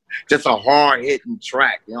things. Just a hard hitting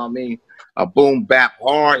track. You know what I mean? A boom bap,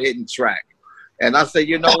 hard hitting track. And I said,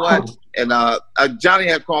 you know what? And Johnny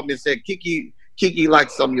had called me and said, Kiki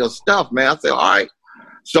likes some of your stuff, man. I said, all right.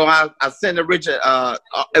 So I sent Richard,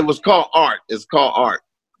 it was called Art. It's called Art.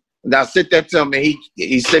 And I sent that to him, and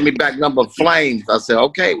he sent me back number of Flames. I said,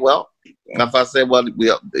 okay, well, if I said, well,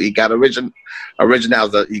 he got originals,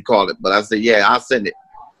 he called it. But I said, yeah, I'll send it.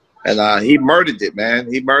 And he murdered it,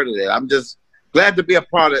 man. He murdered it. I'm just glad to be a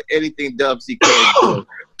part of anything Dub CK.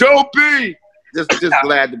 Don't be just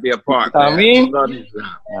glad to be a part. Man. I mean,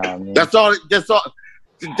 that's all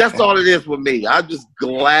it is with me. I'm just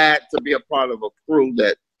glad to be a part of a crew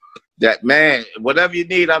that man, whatever you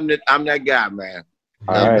need, I'm that guy, man.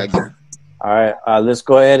 All right. Let's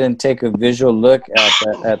go ahead and take a visual look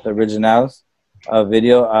at the Originals.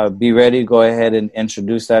 video. Be ready. Go ahead and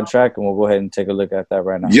introduce that track, and we'll go ahead and take a look at that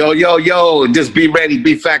right now. Yo. Just be ready.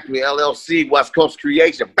 Be Factory LLC. West Coast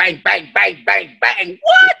Creation. Bang, bang, bang, bang, bang.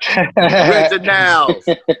 What? Originals.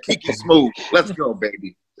 Kiki Smooth. Let's go,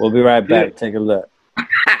 baby. We'll be right back. Take a look.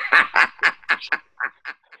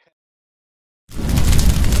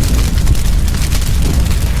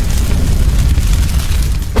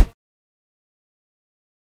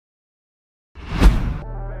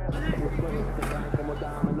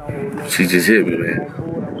 She just hit me,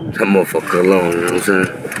 man. That motherfucker alone, you know what I'm saying?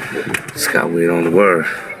 Just got weird on the word.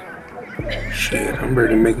 Shit, I'm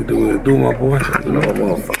ready to make it do what it do, my boy. No,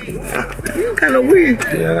 motherfucker. You got no weed.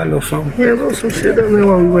 Yeah, I got a little something. Yeah, throw some shit up there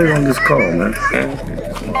while we wait on this call, man.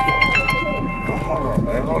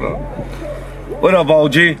 Hold on. What up,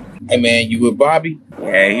 OG? Hey, man, you with Bobby?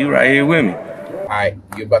 Yeah, he right here with me. All right,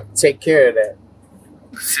 you about to take care of that.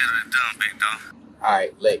 Consider it done, big dog. All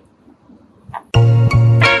right, late.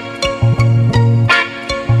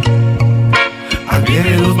 Ahí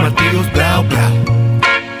vienen los martillos, blau, blau.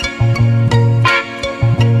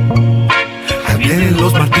 Ahí vienen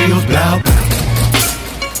los martillos, blau, blau.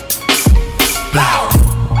 Blau.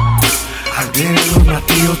 Ahí vienen los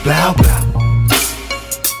martillos, blau, blau.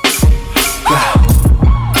 Blau.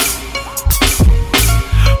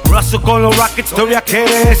 Russell con los Rockets todavía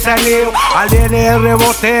quiere salir. Al viene el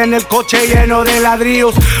rebote en el coche lleno de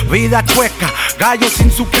ladrillos. Vida chueca, gallo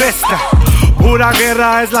sin su cresta. Pura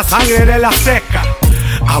guerra es la sangre de la seca.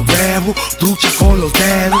 A huevo, trucha con los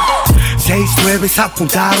dedos. 6-9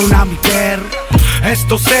 apuntaron a mi perro.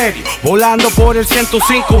 Esto serio, volando por el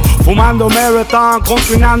 105. Fumando marathon,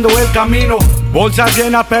 continuando el camino. Bolsa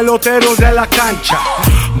llena, peloteros de la cancha.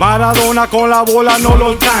 Maradona con la bola no lo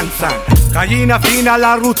alcanzan. Gallina fina,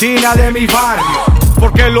 la rutina de mi barrio.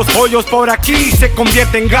 Porque los pollos por aquí se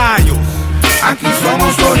convierten en gallos. Aquí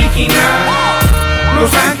somos original.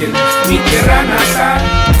 Los Ángeles, mi tierra natal.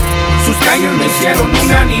 Sus calles me hicieron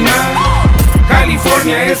un animal.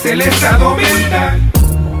 California es el estado mental.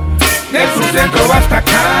 Del sur centro hasta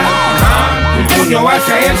acá. Un puño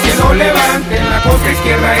hacia el cielo levante. En la costa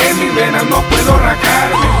izquierda en mis venas no puedo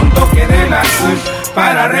rajarme. Un toque de la cruz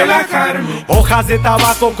para relajarme. Hojas de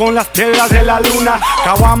tabaco con las piedras de la luna.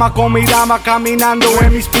 Caguama con mi dama caminando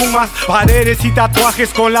en mis pumas. Paredes y tatuajes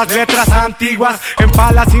con las letras antiguas. En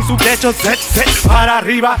palas sin su techo, set, para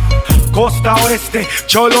arriba. Costa oeste,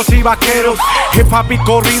 cholos y vaqueros. Hip hop y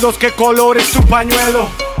corridos, qué color es su pañuelo.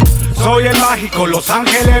 Soy el mágico, Los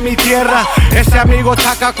Ángeles mi tierra. Ese amigo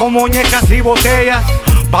chaca con muñecas y botellas.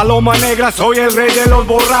 Paloma negra, soy el rey de los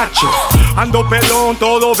borrachos. Ando pelón,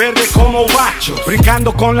 todo verde como bacho.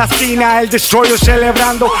 Brincando con la esquina, el destroyer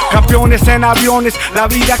celebrando. Campeones en aviones, la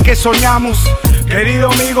vida que soñamos.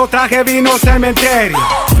 Querido amigo, traje vino cementerio.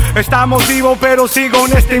 Estamos vivos pero sigo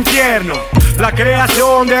en este infierno. La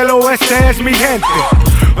creación del oeste es mi gente.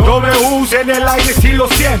 W's en el aire si lo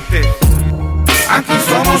sientes. Aquí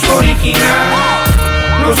somos original.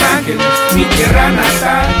 Los Ángeles, mi tierra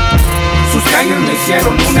natal. Sus calles me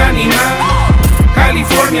hicieron un animal.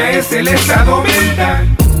 California es el estado mental.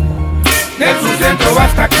 Del sur centro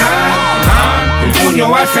hasta acá. Un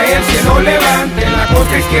puño hacia el cielo levante. En la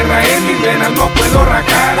costa izquierda en mis venas no puedo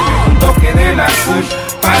rajarme. Un toque de la cruz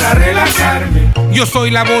para relajarme. Yo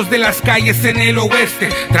soy la voz de las calles en el oeste.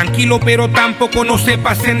 Tranquilo pero tampoco no se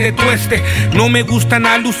pasen de tueste. No me gustan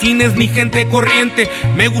alucines ni gente corriente.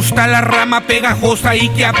 Me gusta la rama pegajosa y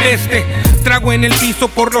que apeste. Trago en el piso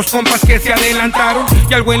por los compas que se adelantaron.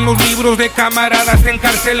 Y algo en los libros de camaradas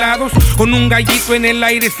encarcelados. Con un gallito en el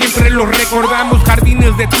aire siempre los recordamos.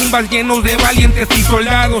 Jardines de tumbas llenos de valientes y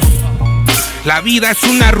soldados. La vida es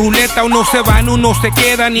una ruleta, unos se van, unos se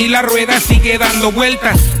quedan y la rueda sigue dando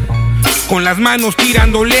vueltas. Con las manos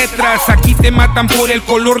tirando letras, aquí te matan por el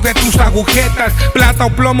color de tus agujetas. Plata o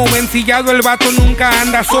plomo vencillado, el vato nunca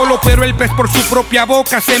anda solo. Pero el pez por su propia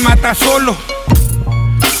boca se mata solo.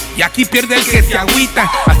 Y aquí pierde el que se agüita.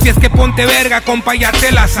 Así es que ponte verga, compa, ya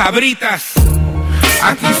te las abritas.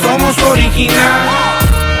 Aquí somos original.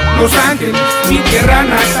 Los Ángeles, mi tierra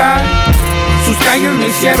natal. Sus calles me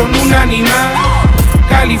hicieron un animal.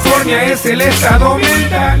 California es el estado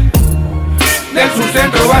mental. Del sur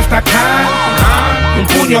centro hasta acá. Un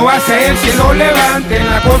puño hacia el cielo levante. En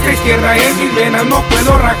la costa izquierda en mis venas no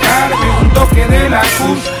puedo rajarme. Un toque de la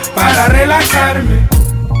cruz para relajarme.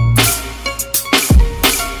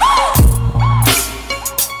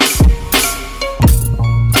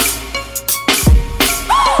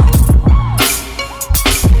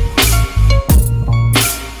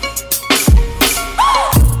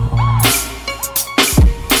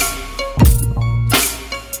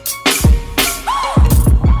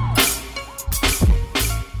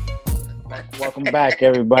 Welcome back,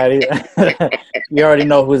 everybody. You already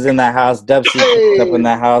know who's in that house. Dub C up in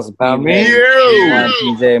that house.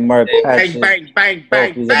 PJ, Murk, Patrick. Bang,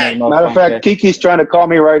 bang. Matter of fact, Kiki's trying to call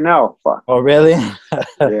me right now. Fuck. Oh, really?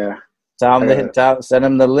 Yeah. Send him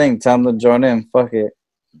the link. Tell him to join in. Fuck it.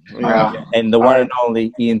 Yeah. And the one and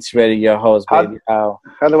only ENT Radio, your host, baby. How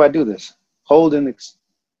do I do this? Hold and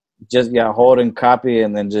hold and copy,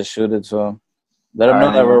 and then just shoot it to him. Let him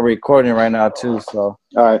know that we're recording right now too. So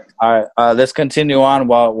all right. Let's continue on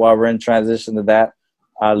while we're in transition to that.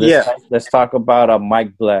 Let's talk about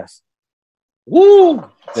Mike Bless. Woo!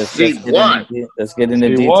 Let's get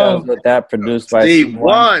into details with that. Produced by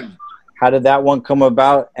C1. How did that one come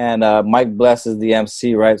about? And Mike Bless is the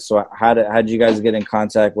MC, right? So how did you guys get in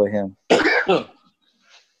contact with him?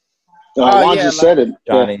 Juan just said it.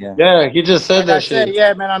 Johnny, yeah, he just said that shit.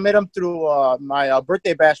 Yeah, man, I met him through my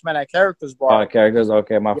birthday bash, man, at Characters Bar. Oh, Characters,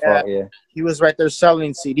 okay, my fault, yeah. He was right there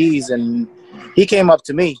selling CDs, and he came up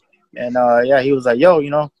to me, and he was like, yo,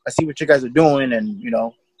 I see what you guys are doing, and,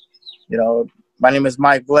 my name is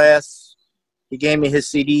Mike Bless. He gave me his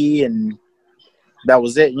CD, and that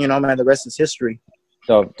was it, man, the rest is history.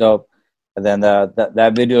 Dope. And then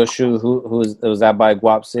that video shoot, was that by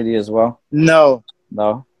Guap City as well? No.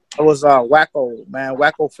 It was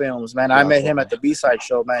Wacko Films, man. I met him at the B-side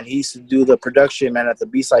show, man. He used to do the production, man, at the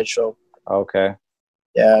B-side show. Okay.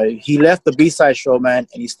 Yeah, he left the B-side show, man,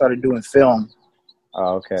 and he started doing film.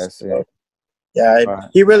 Oh, okay, I see.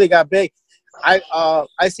 He really got big. I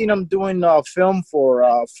seen him doing film for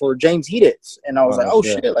James Edits, and I was like, oh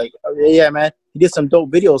shit, like, yeah, man. He did some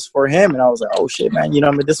dope videos for him, and I was like, oh shit, man.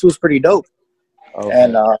 This was pretty dope. Okay.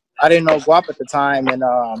 And I didn't know Guap at the time, and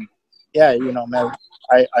man.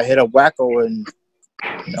 I hit up Wacko and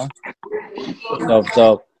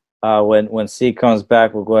Dope. When C comes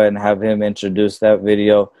back, we'll go ahead and have him introduce that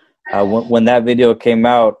video. When that video came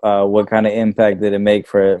out, what kind of impact did it make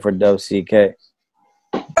for Dub CK?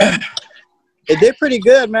 It did pretty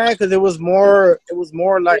good, man, because it was more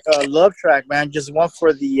like a love track, man. Just one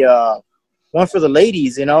for the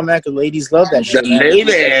ladies, man, because ladies love that shit. The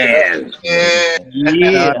ladies.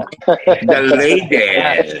 Yeah. The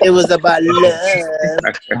ladies. It was about love,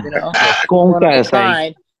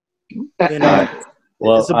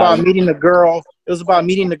 it's about meeting the girl. It was about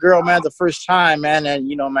meeting the girl, man, the first time, man, and,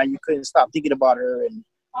 man, you couldn't stop thinking about her, and,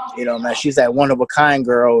 man, she's that one-of-a-kind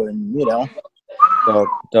girl, and,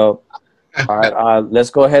 Dope. All right, let's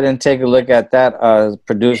go ahead and take a look at that.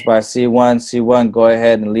 Produced by C1. C1, go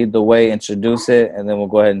ahead and lead the way, introduce it, and then we'll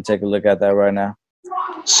go ahead and take a look at that right now.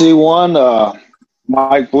 C1,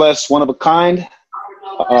 Mike Bless, one of a kind.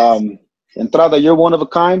 Entrada, you're one of a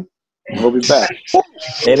kind. We'll be back.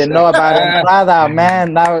 They didn't know about Entrada,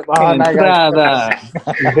 man. Entrada.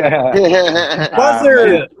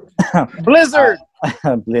 Blizzard.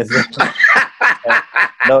 Blizzard.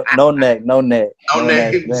 No neck.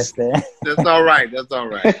 That's all right.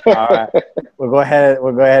 All right. We'll go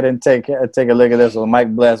ahead and take a look at this one.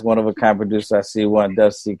 Mike Bless, one of a kind producer at C1,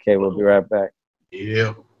 Dub CK. We'll be right back.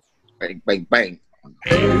 Yeah. Bang, bang.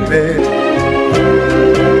 Baby.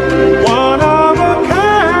 One of a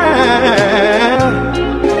kind.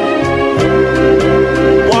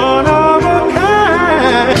 One of a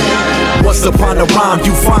kind. Once upon a rhyme,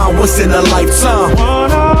 you find what's in a lifetime.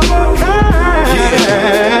 One of a kind.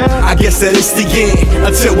 Yeah. I guess that it's the end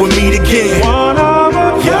until we meet again. One of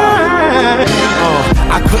a kind.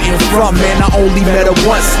 I couldn't front, man, I only met her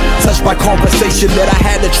once. Touched by conversation that I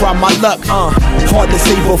had to try my luck. Hard to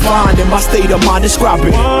say but fine in my state of mind, describe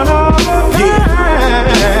it. Yeah.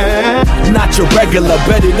 Not your regular,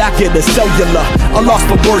 better not get a cellular. I lost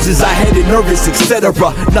my words as I headed nervous, etc.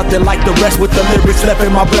 Nothing like the rest with the lyrics left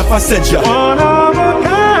in my breath, I sent ya. One of a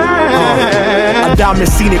kind. A diamond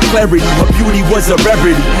seen it clarity, her beauty was a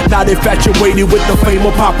rarity. Not infatuated with the fame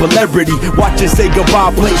or popularity. Watch her say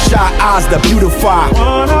goodbye, play shy eyes that beautify.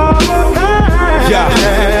 One of a kind.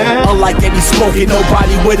 Yeah, unlike any smoking,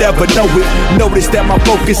 nobody would ever know it. Notice that my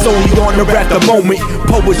focus only on her at the moment.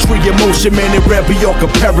 Poetry, emotion, man, it rare beyond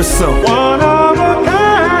comparison. One of a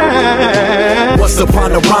kind. Once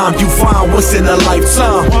upon a rhyme, you find what's in a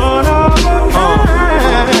lifetime. One of a kind.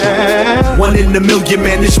 One in a million,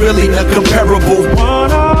 man, it's really not comparable.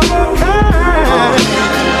 One of a kind.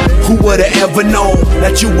 Who would've ever known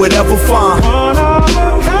that you would ever find? One of a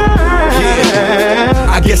kind. Yeah,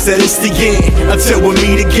 I guess that it's the end until we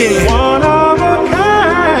meet again. One of a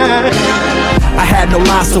kind. I had no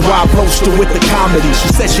line, so I approached her with the comedy. She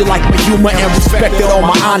said she liked my humor and respected all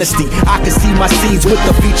my honesty. I could see my scenes with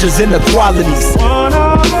the features and the qualities.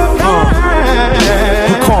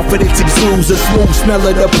 Her confidence exudes a smooth smell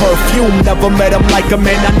of the perfume. Never met him like a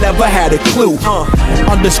man, I never had a clue.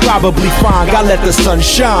 Undescribably fine, God let the sun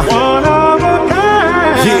shine.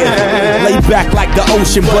 Yeah, laid back like the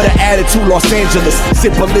ocean, but an attitude Los Angeles.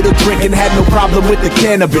 Sip a little drink and had no problem with the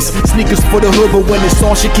cannabis. Sneakers for the hood, but when it's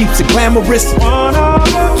on, she keeps it glamorous.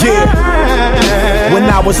 Yeah, when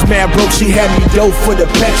I was mad broke, she had me dope for the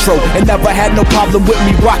petrol, and never had no problem with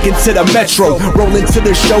me rocking to the metro. Rolling to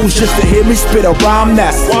the shows just to hear me spit a rhyme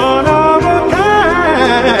that's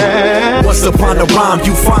once upon a rhyme,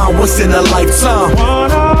 you find once in a lifetime.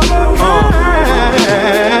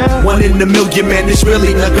 One in a million, man, it's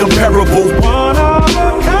really not comparable.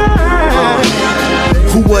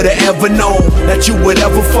 Who would've ever known that you would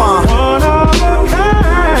ever find?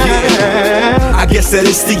 Yeah, I guess that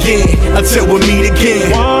it's the end until we meet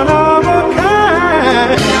again.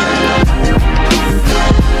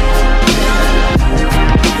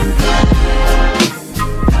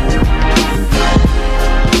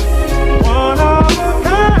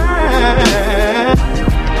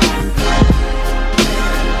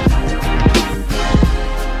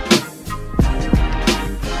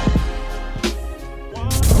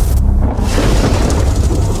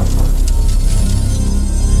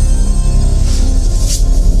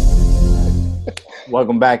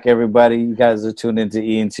 Welcome back, everybody. You guys are tuned into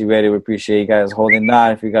ENT Radio. We appreciate you guys holding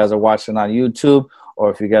on. If you guys are watching on YouTube or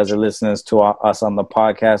if you guys are listening to us on the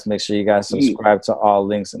podcast, make sure you guys subscribe to all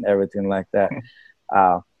links and everything like that.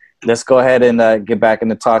 Let's go ahead and get back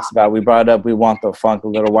into talks about. We brought up We Want the Funk a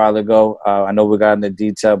little while ago. I know we got into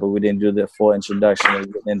detail, but we didn't do the full introduction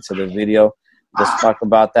and get into the video. Let's talk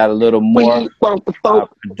about that a little more.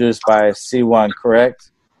 Produced by C1,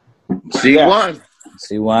 correct? C1.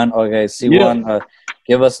 C1. Okay, C1. Yeah.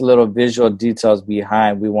 Give us a little visual details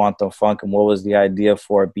behind We Want the Funk and what was the idea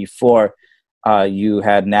for it before you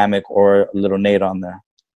had Namek or Little Nate on there.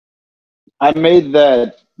 I made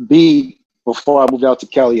that beat before I moved out to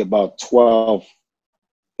Cali about 12,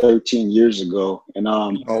 13 years ago. And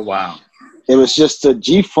oh, wow. It was just a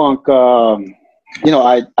G-Funk. You know,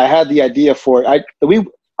 I had the idea for it. I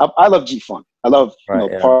love G-Funk. I love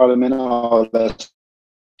Parliament and all that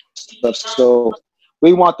stuff. So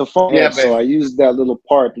We Want the Funk. Yeah, so I used that little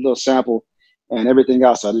part, the little sample, and everything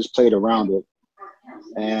else. I just played around it.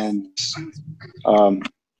 And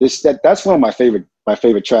that's one of my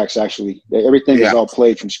favorite tracks, actually. Everything is all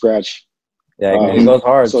played from scratch. Yeah, it goes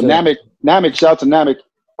hard. So Namek, shout out to Namek.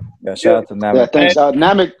 Yeah, shout out to Namek. Yeah, thanks.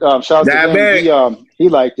 Namek, shout out to him. He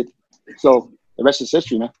liked it. So the rest is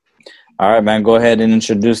history, man. All right, man. Go ahead and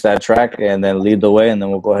introduce that track and then lead the way, and then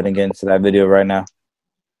we'll go ahead and get into that video right now.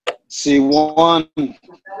 C1,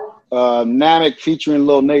 Namek featuring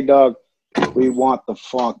Lil Nate Dogg. We Want the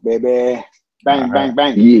Funk, baby. Bang, bang,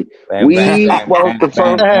 bang. Yeah. Bang, we bang, want the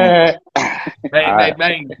funk. Bang, bang,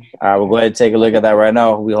 bang. All right, we'll go ahead and take a look at that right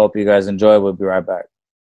now. We hope you guys enjoy. We'll be right back.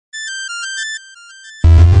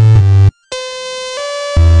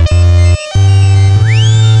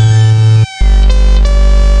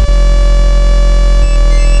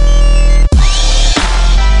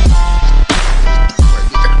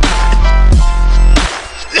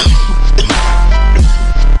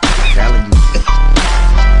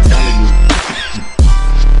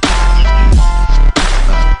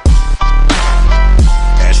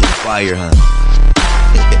 Fire, huh?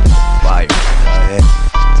 Fire.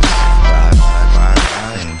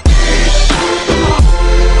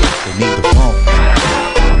 They need the funk.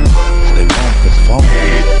 They want the funk. They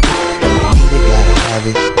need it, gotta have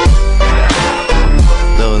it.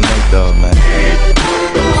 Lil Nate Dogg, man.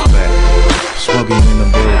 Respect. Smoking in the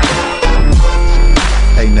booth.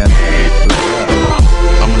 Hey, now,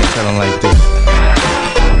 I'm gonna tell them like this.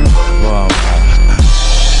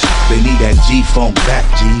 They need that G-Funk back,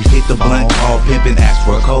 G. Hit the blunt, call pimpin', ask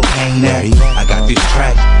for a cocaine now. I got this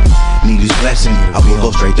track, need his blessing. I will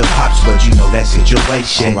go straight to Pops, but you know that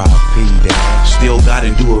situation. Still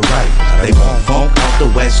gotta do it right. They want funk off the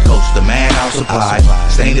West Coast, the man I'll supply.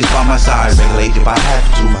 Stainless by my side, regulate if I have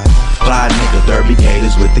to. Fly nigga, derby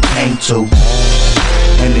gators with the cane too.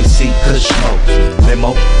 And they see kush smoke,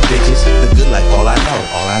 limo, bitches, the good life, all I know.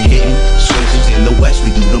 Hitting switches in the West,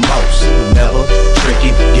 we do the most. Never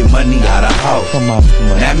tricking, get money out of hoes.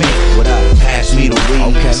 Namek, pass me the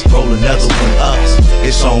weed, roll another one up.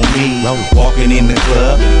 It's on me, walking in the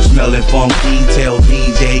club, smelling funky. Tell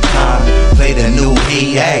DJ Khan, play the new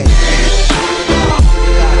EA.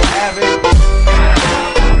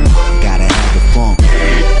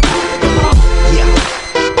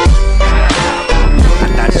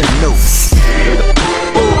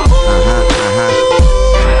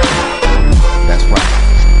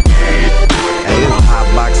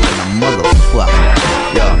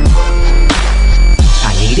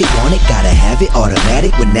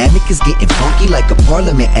 automatic. When Namek is getting funky like a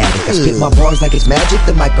parliament addict. I spit my bars like it's magic,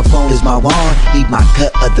 the microphone is my wand. Eat my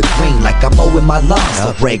cut of the green like I'm mowing my lawn.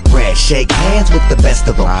 So break bread, shake hands with the best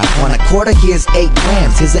of them. On a quarter, here's 8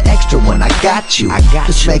 grams, here's an extra one. I got you.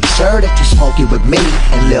 Just make sure that you smoke it with me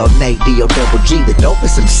and Lil Nate, D-O-double-G, the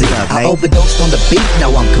dopest MC. I overdosed on the beat,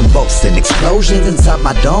 now I'm convulsing. Explosions inside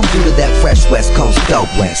my dome due to that fresh West Coast dope.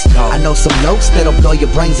 I know some notes that'll blow your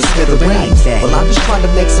brains to smithereens. Well, I'm just trying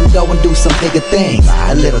to make some dough and do some bigger things.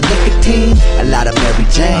 A little nicotine, a lot of Mary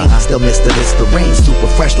Jane. Still Mr. Listerine, super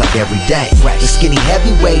fresh like every day. The skinny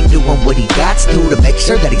heavyweight doing what he got to make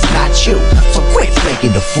sure that he's not you. So quit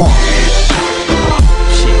faking the funk.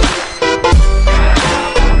 Shit.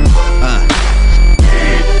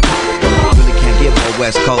 Really can't get more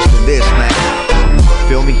West Coast than this, man.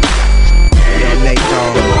 Feel me? Lil Nate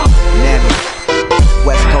Dogg, Namek,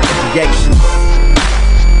 West Coast Creations.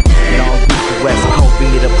 You know, the West Coast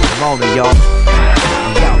being it up Pomona, y'all.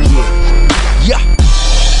 We out here. Yeah.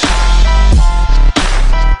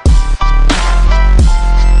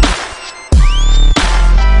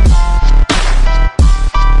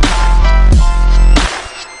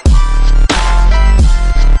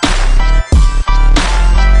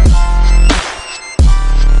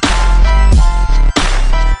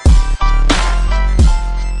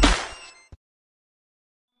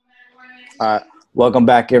 Welcome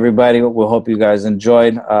back, everybody. We hope you guys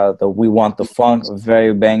enjoyed the We Want the Funk,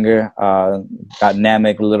 very banger. Got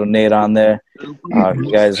Namek, Little Nate on there.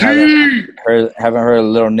 You guys haven't heard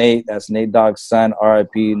Little Nate? That's Nate Dogg's son.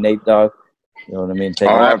 R.I.P. Nate Dogg. You know what I mean?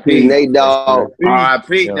 R.I.P. Nate Dogg.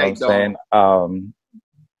 R.I.P. Nate Dogg.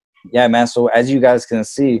 Yeah, man. So as you guys can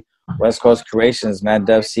see, West Coast Creations, man,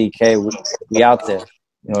 Dub CK, we out there.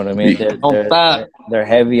 You know what I mean? They're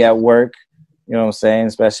heavy at work. You know what I'm saying?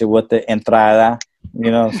 Especially with the entrada. You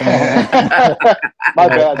know what I'm saying? My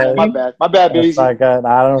bad, baby. It's all good.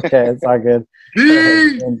 I don't care. It's all good.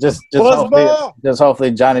 And just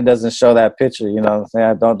hopefully Johnny doesn't show that picture. You know what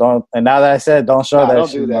I'm saying? Don't. And now that I said, don't show that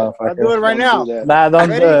shit, motherfucker. I'll do it right now. Nah, don't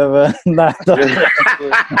do it. But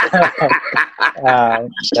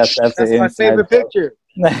that's my favorite picture.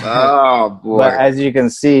 Oh boy! But as you can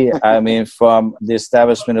see, I mean, from the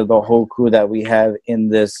establishment of the whole crew that we have in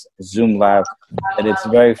this Zoom live, that it's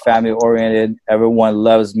very family oriented. Everyone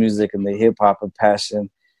loves music and the hip hop of passion.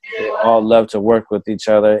 They all love to work with each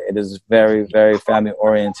other. It is very, very family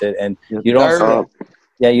oriented, and you don't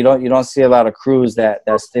see a lot of crews that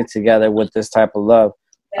stick together with this type of love.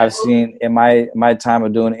 I've seen in my time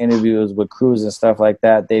of doing interviews with crews and stuff like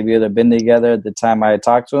that, they've either been together at the time I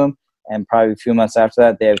talked to them, and probably a few months after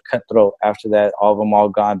that, they have cutthroat. After that, all of them all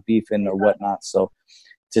gone beefing or whatnot. So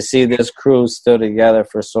to see this crew still together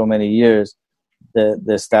for so many years, the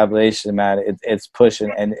establishment, man, it's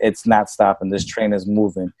pushing and it's not stopping. This train is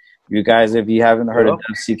moving. You guys, if you haven't heard of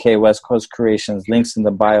WCK West Coast Creations, links in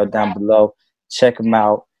the bio down below. Check them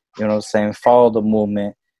out. You know what I'm saying? Follow the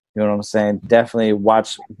movement. You know what I'm saying? Definitely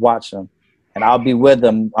watch them. And I'll be with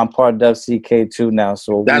them. I'm part of WCK too now.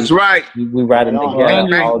 So that's right. We riding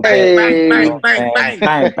together all day. Bang, bang,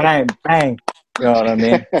 bang, bang, bang. You know what I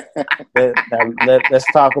mean? Let's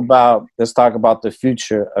talk about the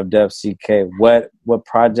future of WCK. What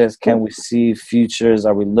projects can we see? Futures?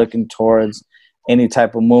 Are we looking towards any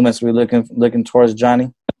type of movements? We looking towards,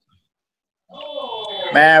 Johnny?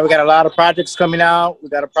 Man, we got a lot of projects coming out. We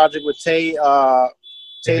got a project with Tay the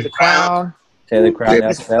Crown. Tay the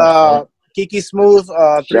Crown. Kiki Smooth.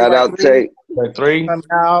 Shout out Tay. 3 coming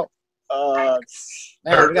out. Man,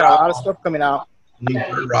 we got a lot of stuff coming out. I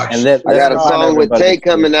got a song with Tay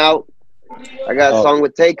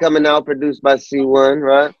coming out. Produced by C1,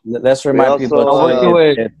 right? Let's remind people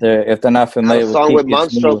if they're not familiar with song with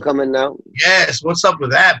Monstro coming out. Yes, what's up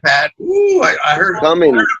with that, Pat? Ooh, I heard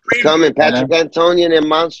coming. Patrick Antonian and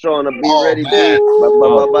Monstro on a Be Ready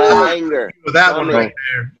banger. That one right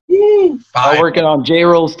there. Ooh, I'm working on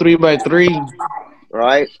J-Roll's 3x3.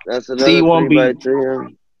 Right, that's another C1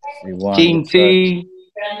 3x3. King T,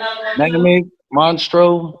 Namek,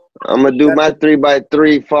 Monstro. I'm gonna do my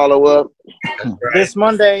 3x3 follow up this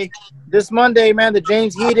Monday, man. The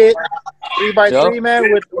James Heated 3x3,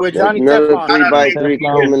 man, with Johnny Teflon. 3x3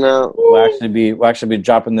 coming out. We'll actually be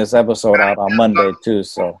dropping this episode out on Monday too.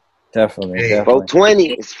 So definitely.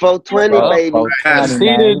 420. It's 420, baby.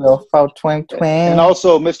 420. And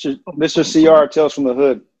also, Mr. CR Tales from the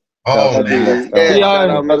Hood. Oh, man. Hey, we got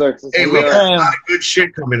a lot of good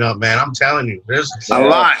shit coming up, man. I'm telling you, there's a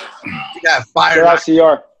lot. We got fire.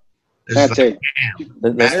 CR. Mr.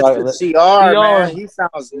 CR, man, he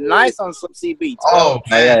sounds nice on some C beats. Oh,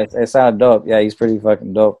 man. Yeah, it sounded dope. Yeah, he's pretty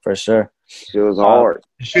fucking dope for sure. It was hard.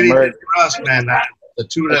 Shit he did for us, man. The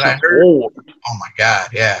two that I heard. Oh my God,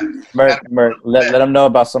 yeah. Merc, let them know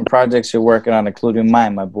about some projects you're working on, including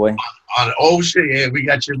mine, my boy. Oh shit, yeah, we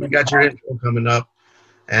got your intro coming up,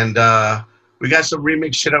 and we got some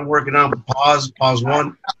remix shit I'm working on. Pause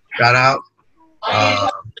 1, shout out.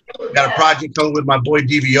 Got a project coming with my boy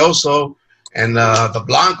Divioso and the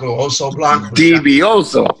Blanco, Oso Blanco.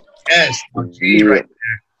 Divioso. Yes, G right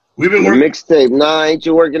there. We've been working mixtape. Nah, ain't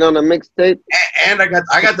you working on a mixtape? And I got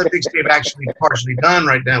the mixtape actually partially done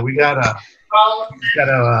right now. We gotta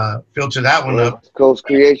filter that one up. Coast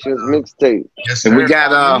Creations mixtape. Yes, and sir. we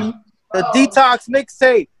got the Detox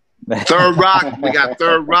mixtape. Third Rock. We got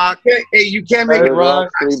Third Rock. Hey, you can't make it wrong.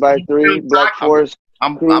 3x3, Black Forest.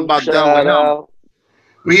 I'm about done with him.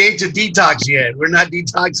 We ain't to detox yet. We're not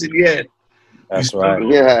detoxing yet. That's right.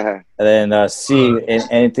 Yeah. And then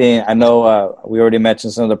anything, I know we already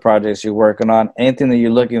mentioned some of the projects you're working on. Anything that you're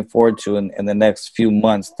looking forward to in the next few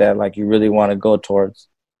months that like you really want to go towards?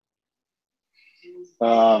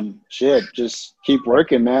 Just keep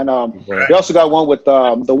working, man. We also got one with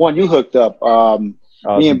the one you hooked up.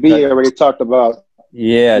 Me and B already talked about.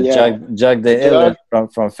 Yeah. Jug the Illest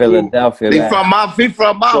from Philadelphia. He from my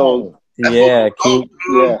home. Yeah, keep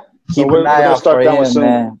an eye out for him,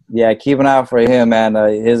 man. Yeah, keep an eye out for him, man.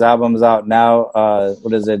 His album's out now.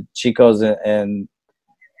 What is it? Chico's and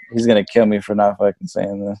he's gonna kill me for not fucking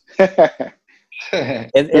saying this.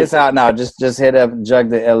 It's out now. Just hit up Jug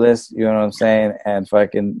the Illest, you know what I'm saying, and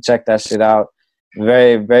fucking check that shit out.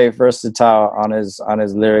 Very, very versatile on his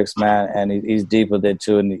lyrics, man, and he's deep with it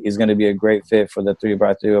too, and he's gonna be a great fit for the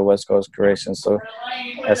 3x3 of West Coast Creation. So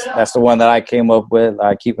that's the one that I came up with.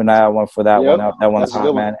 Keep an eye out for that one. That one's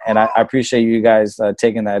hot, man. And I appreciate you guys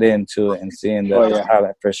taking that in too and seeing the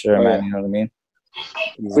highlight for sure, man. You know what I mean?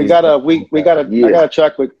 We got a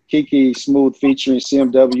track with Kiki Smooth featuring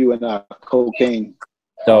CMW and Cocaine.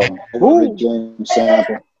 Dope. James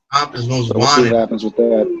sample. We'll see what happens with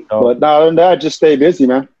that. But other than that, just stay busy,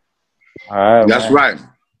 man. All right. That's right.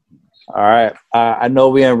 All right. I know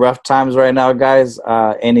we're in rough times right now, guys.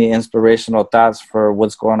 Any inspirational thoughts for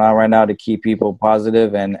what's going on right now to keep people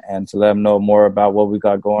positive and to let them know more about what we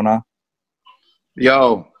got going on?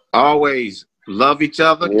 Yo, always love each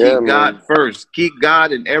other. Keep God first. Keep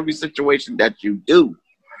God in every situation that you do.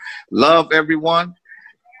 Love everyone.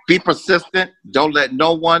 Be persistent. Don't let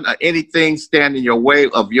no one or anything stand in your way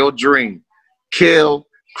of your dream. Kill,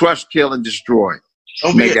 crush, kill, and destroy.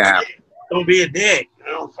 Don't make it happen. Don't be a dick.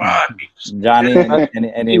 Don't fuck me. Johnny,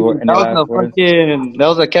 any last words? That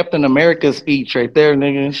was a Captain America speech right there,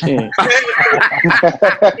 nigga. Shit.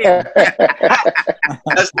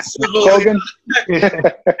 Hogan.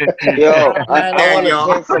 Yo, I want to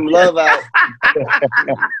send some love out.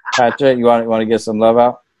 Patrick, you want to get some love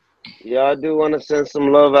out? Yeah, I do want to send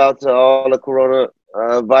some love out to all the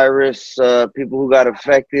coronavirus people who got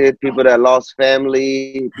affected, people that lost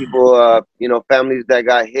family, people, families that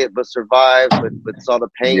got hit but survived, but saw the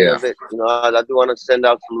pain of it. I do want to send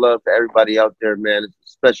out some love to everybody out there, man. It's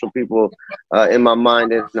special people in my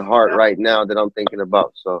mind and heart right now that I'm thinking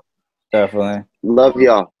about. So definitely love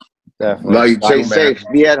y'all. Definitely love you. Stay safe.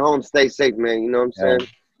 Be at home. Stay safe, man. You know what I'm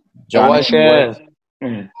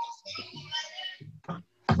saying?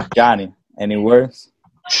 Johnny, any words?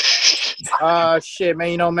 Shit,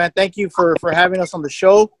 man. Man, thank you for having us on the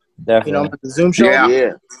show. Definitely. The Zoom show.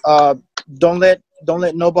 Yeah. Don't let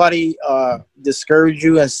nobody discourage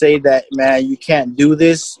you and say that, man, you can't do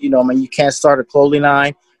this. You can't start a clothing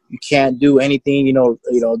line. You can't do anything.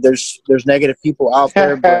 There's negative people out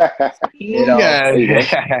there, but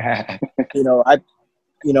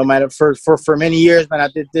man, for many years, man, I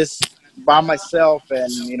did this by myself,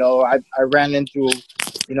 and I ran into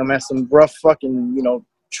man, some rough fucking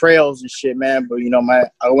trails and shit, man, but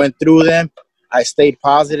I went through them. I stayed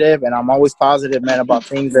positive, and I'm always positive, man, about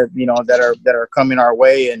things that that are coming our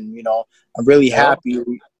way, and I'm really happy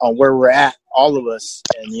on where we're at, all of us,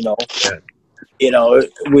 and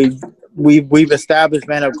we've established,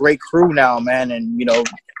 man, a great crew now, man, and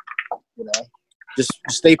just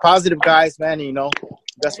stay positive, guys, man.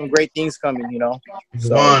 Got some great things coming,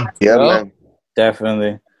 So, man.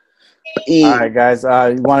 Definitely. All right, guys.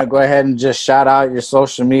 You want to go ahead and just shout out your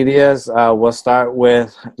social medias? We'll start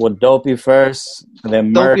with Dopey first, and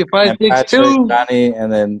then Merc, and Patrick, Johnny,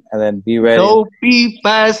 and then be ready. Dopey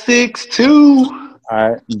 562. All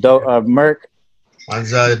right, Merc.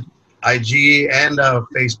 Mine's IG and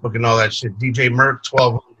Facebook and all that shit. DJ Merc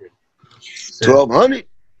 1200. 1200.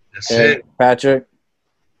 That's it. Patrick.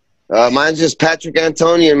 Mine's just Patrick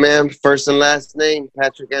Antonian, man. First and last name,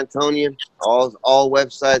 Patrick Antonian. All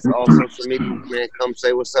websites, all social media, man. Come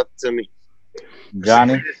say what's up to me.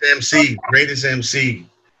 Johnny. Greatest MC.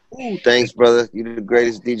 Ooh, thanks, brother. You're the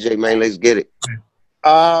greatest DJ, man. Let's get it.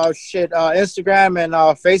 Instagram and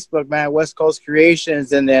Facebook, man. West Coast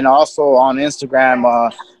Creations, and then also on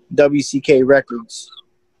Instagram, WCK Records.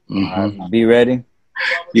 Be ready.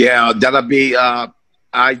 Yeah, that'll be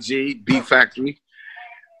IG, B Factory.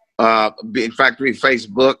 B Factory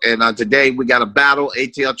Facebook, and today we got a battle.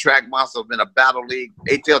 ATL Track Monsters in a battle league.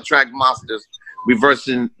 ATL Track Monsters, we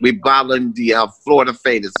battling the Florida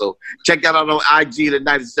Faders. So check that out on IG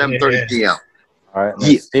tonight at 7:30 p.m. All right,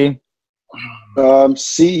 let's see.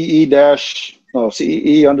 CEE_ONE_.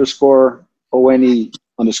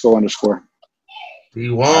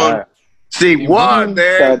 C1. C1, man.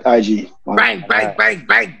 That IG. Bang, bang, bang,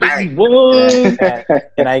 bang, bang.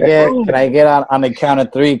 Can I get on the count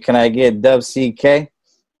of 3? Can I get Dub CK?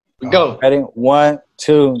 Go. Ready? 1,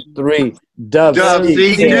 2, 3. Dub CK. Right.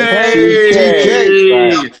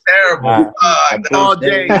 Terrible. All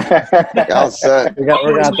day. We're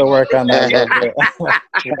gonna have to work on that.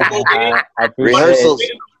 I Rehearsals.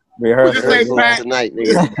 Rehearsals tonight.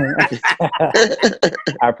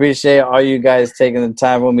 I appreciate all you guys taking the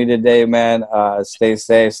time with me today, man. Stay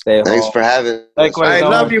safe, stay home. Thanks for having us. I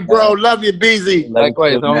love you, bro. Love you, BZ.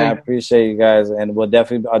 Likewise, man. I appreciate you guys, and I'll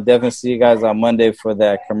definitely see you guys on Monday for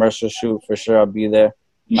that commercial shoot. For sure, I'll be there.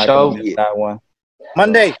 Not gonna miss that one.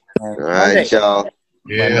 Monday. All right, y'all.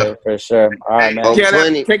 Monday, for sure. All right, man.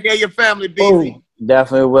 Take care of your family, BZ.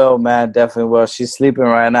 Definitely will, man. Definitely will. She's sleeping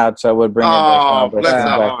right now, so I would bring her back on, but she's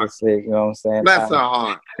back to sleep. You know what I'm saying? Bless her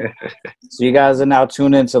heart. So you guys are now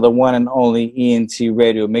tuned into the one and only ENT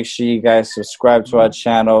Radio. Make sure you guys subscribe to our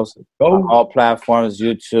channels on all platforms,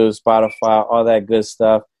 YouTube, Spotify, all that good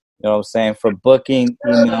stuff. You know what I'm saying? For booking,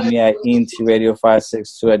 email me at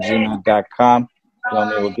entradio562@gmail.com. You know what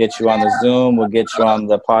I mean? We'll get you on the Zoom. We'll get you on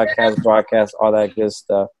the podcast, broadcast, all that good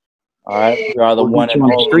stuff. All right, we are the one and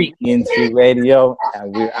only ENT Radio,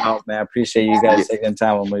 and we're out, man. Appreciate you guys taking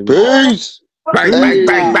time with me. Peace. Bang, bang,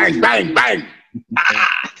 bang, bang, bang, bang.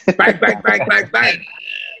 Bang, bang, bang, bang, bang.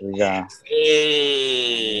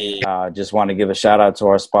 Just want to give a shout out to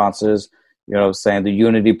our sponsors. You know what I'm saying? The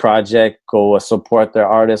Unity Project. Go support their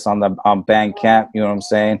artists on Bandcamp. You know what I'm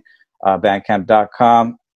saying?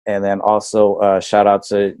 Bandcamp.com. And then also shout out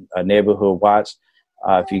to Neighborhood Watch.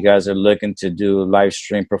 If you guys are looking to do live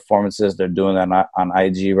stream performances, they're doing that on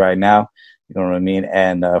IG right now. You know what I mean?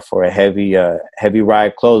 And for a heavy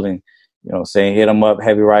ride clothing, you know what I'm saying? Hit them up,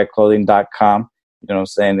 heavyrideclothing.com. You know what I'm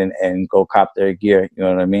saying? And go cop their gear. You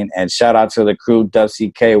know what I mean? And shout out to the crew, Dub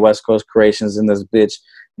CK, West Coast Creations in this bitch.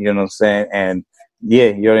 You know what I'm saying? And yeah,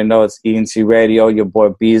 you already know it's ENT Radio. Your boy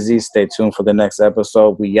BZ. Stay tuned for the next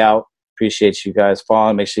episode. We out. Appreciate you guys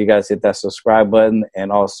following. Make sure you guys hit that subscribe button,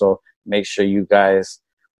 and also make sure you guys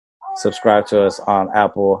subscribe to us on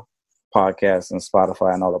Apple Podcasts and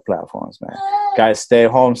Spotify and all the platforms, man. Guys, stay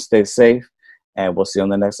home, stay safe, and we'll see you on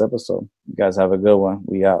the next episode. You guys have a good one.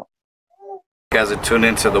 We out. You guys are tuned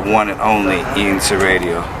into the one and only ENT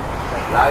Radio.